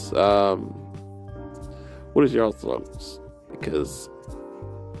 But what is your thoughts? Because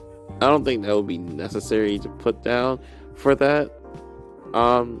I don't think that would be necessary to put down for that.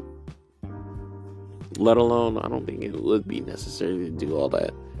 Let alone, I don't think it would be necessary to do all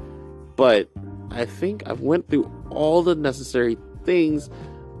that. But I think I went through all the necessary things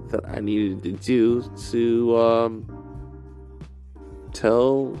that I needed to do to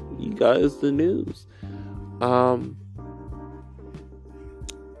tell you guys the news.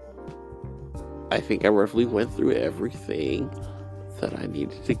 I think I roughly went through everything that I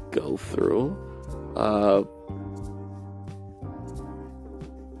needed to go through.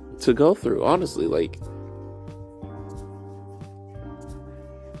 Honestly,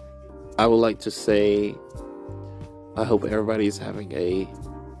 I would like to say I hope everybody's having a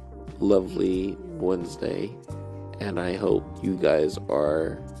lovely Wednesday, and I hope you guys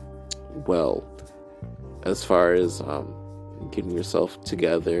are well as far as getting yourself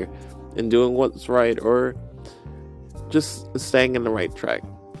together and doing what's right, or just staying in the right track,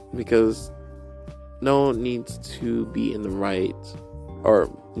 because no one needs to be in the right or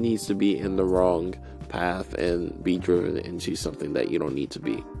needs to be in the wrong path and be driven into something that you don't need to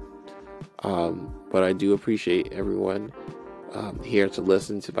be. But I do appreciate everyone here to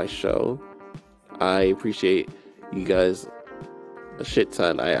listen to my show. I appreciate you guys a shit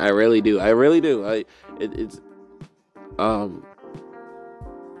ton. I really do.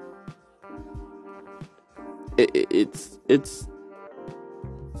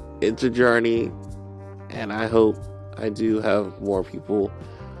 It's a journey, and I hope I do have more people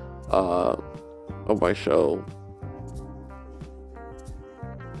on my show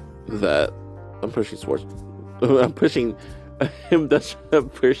that I'm pushing towards. I'm pushing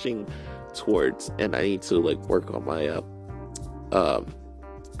towards, and I need to work on my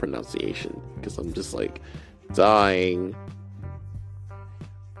pronunciation, because I'm just dying.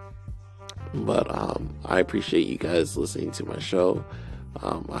 But I appreciate you guys listening to my show.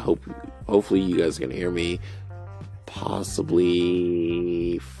 Hopefully you guys can hear me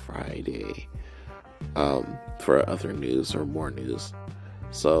possibly Friday for other news or more news.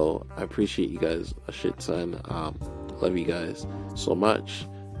 So I appreciate you guys a shit ton. Love you guys so much.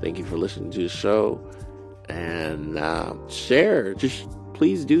 Thank you for listening to the show. And share. Just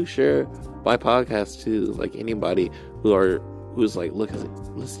please do share my podcast to like anybody who's like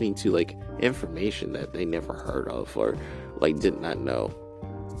listening to like information that they never heard of or like did not know.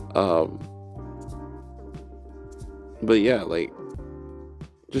 But yeah, like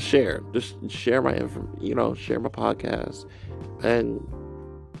just share my share my podcast, and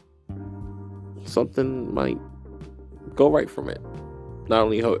something might go right from it. Not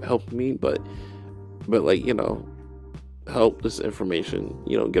only help me, but like, help this information,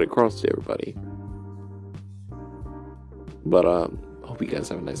 get across to everybody. But hope you guys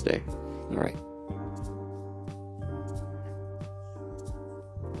have a nice day. All right.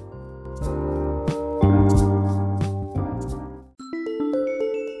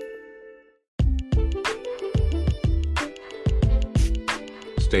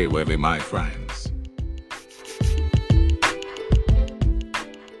 Stay wavy, my friends.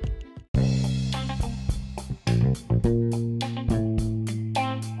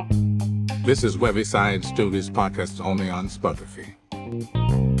 This is Webby Science Studios podcast only on Spotify.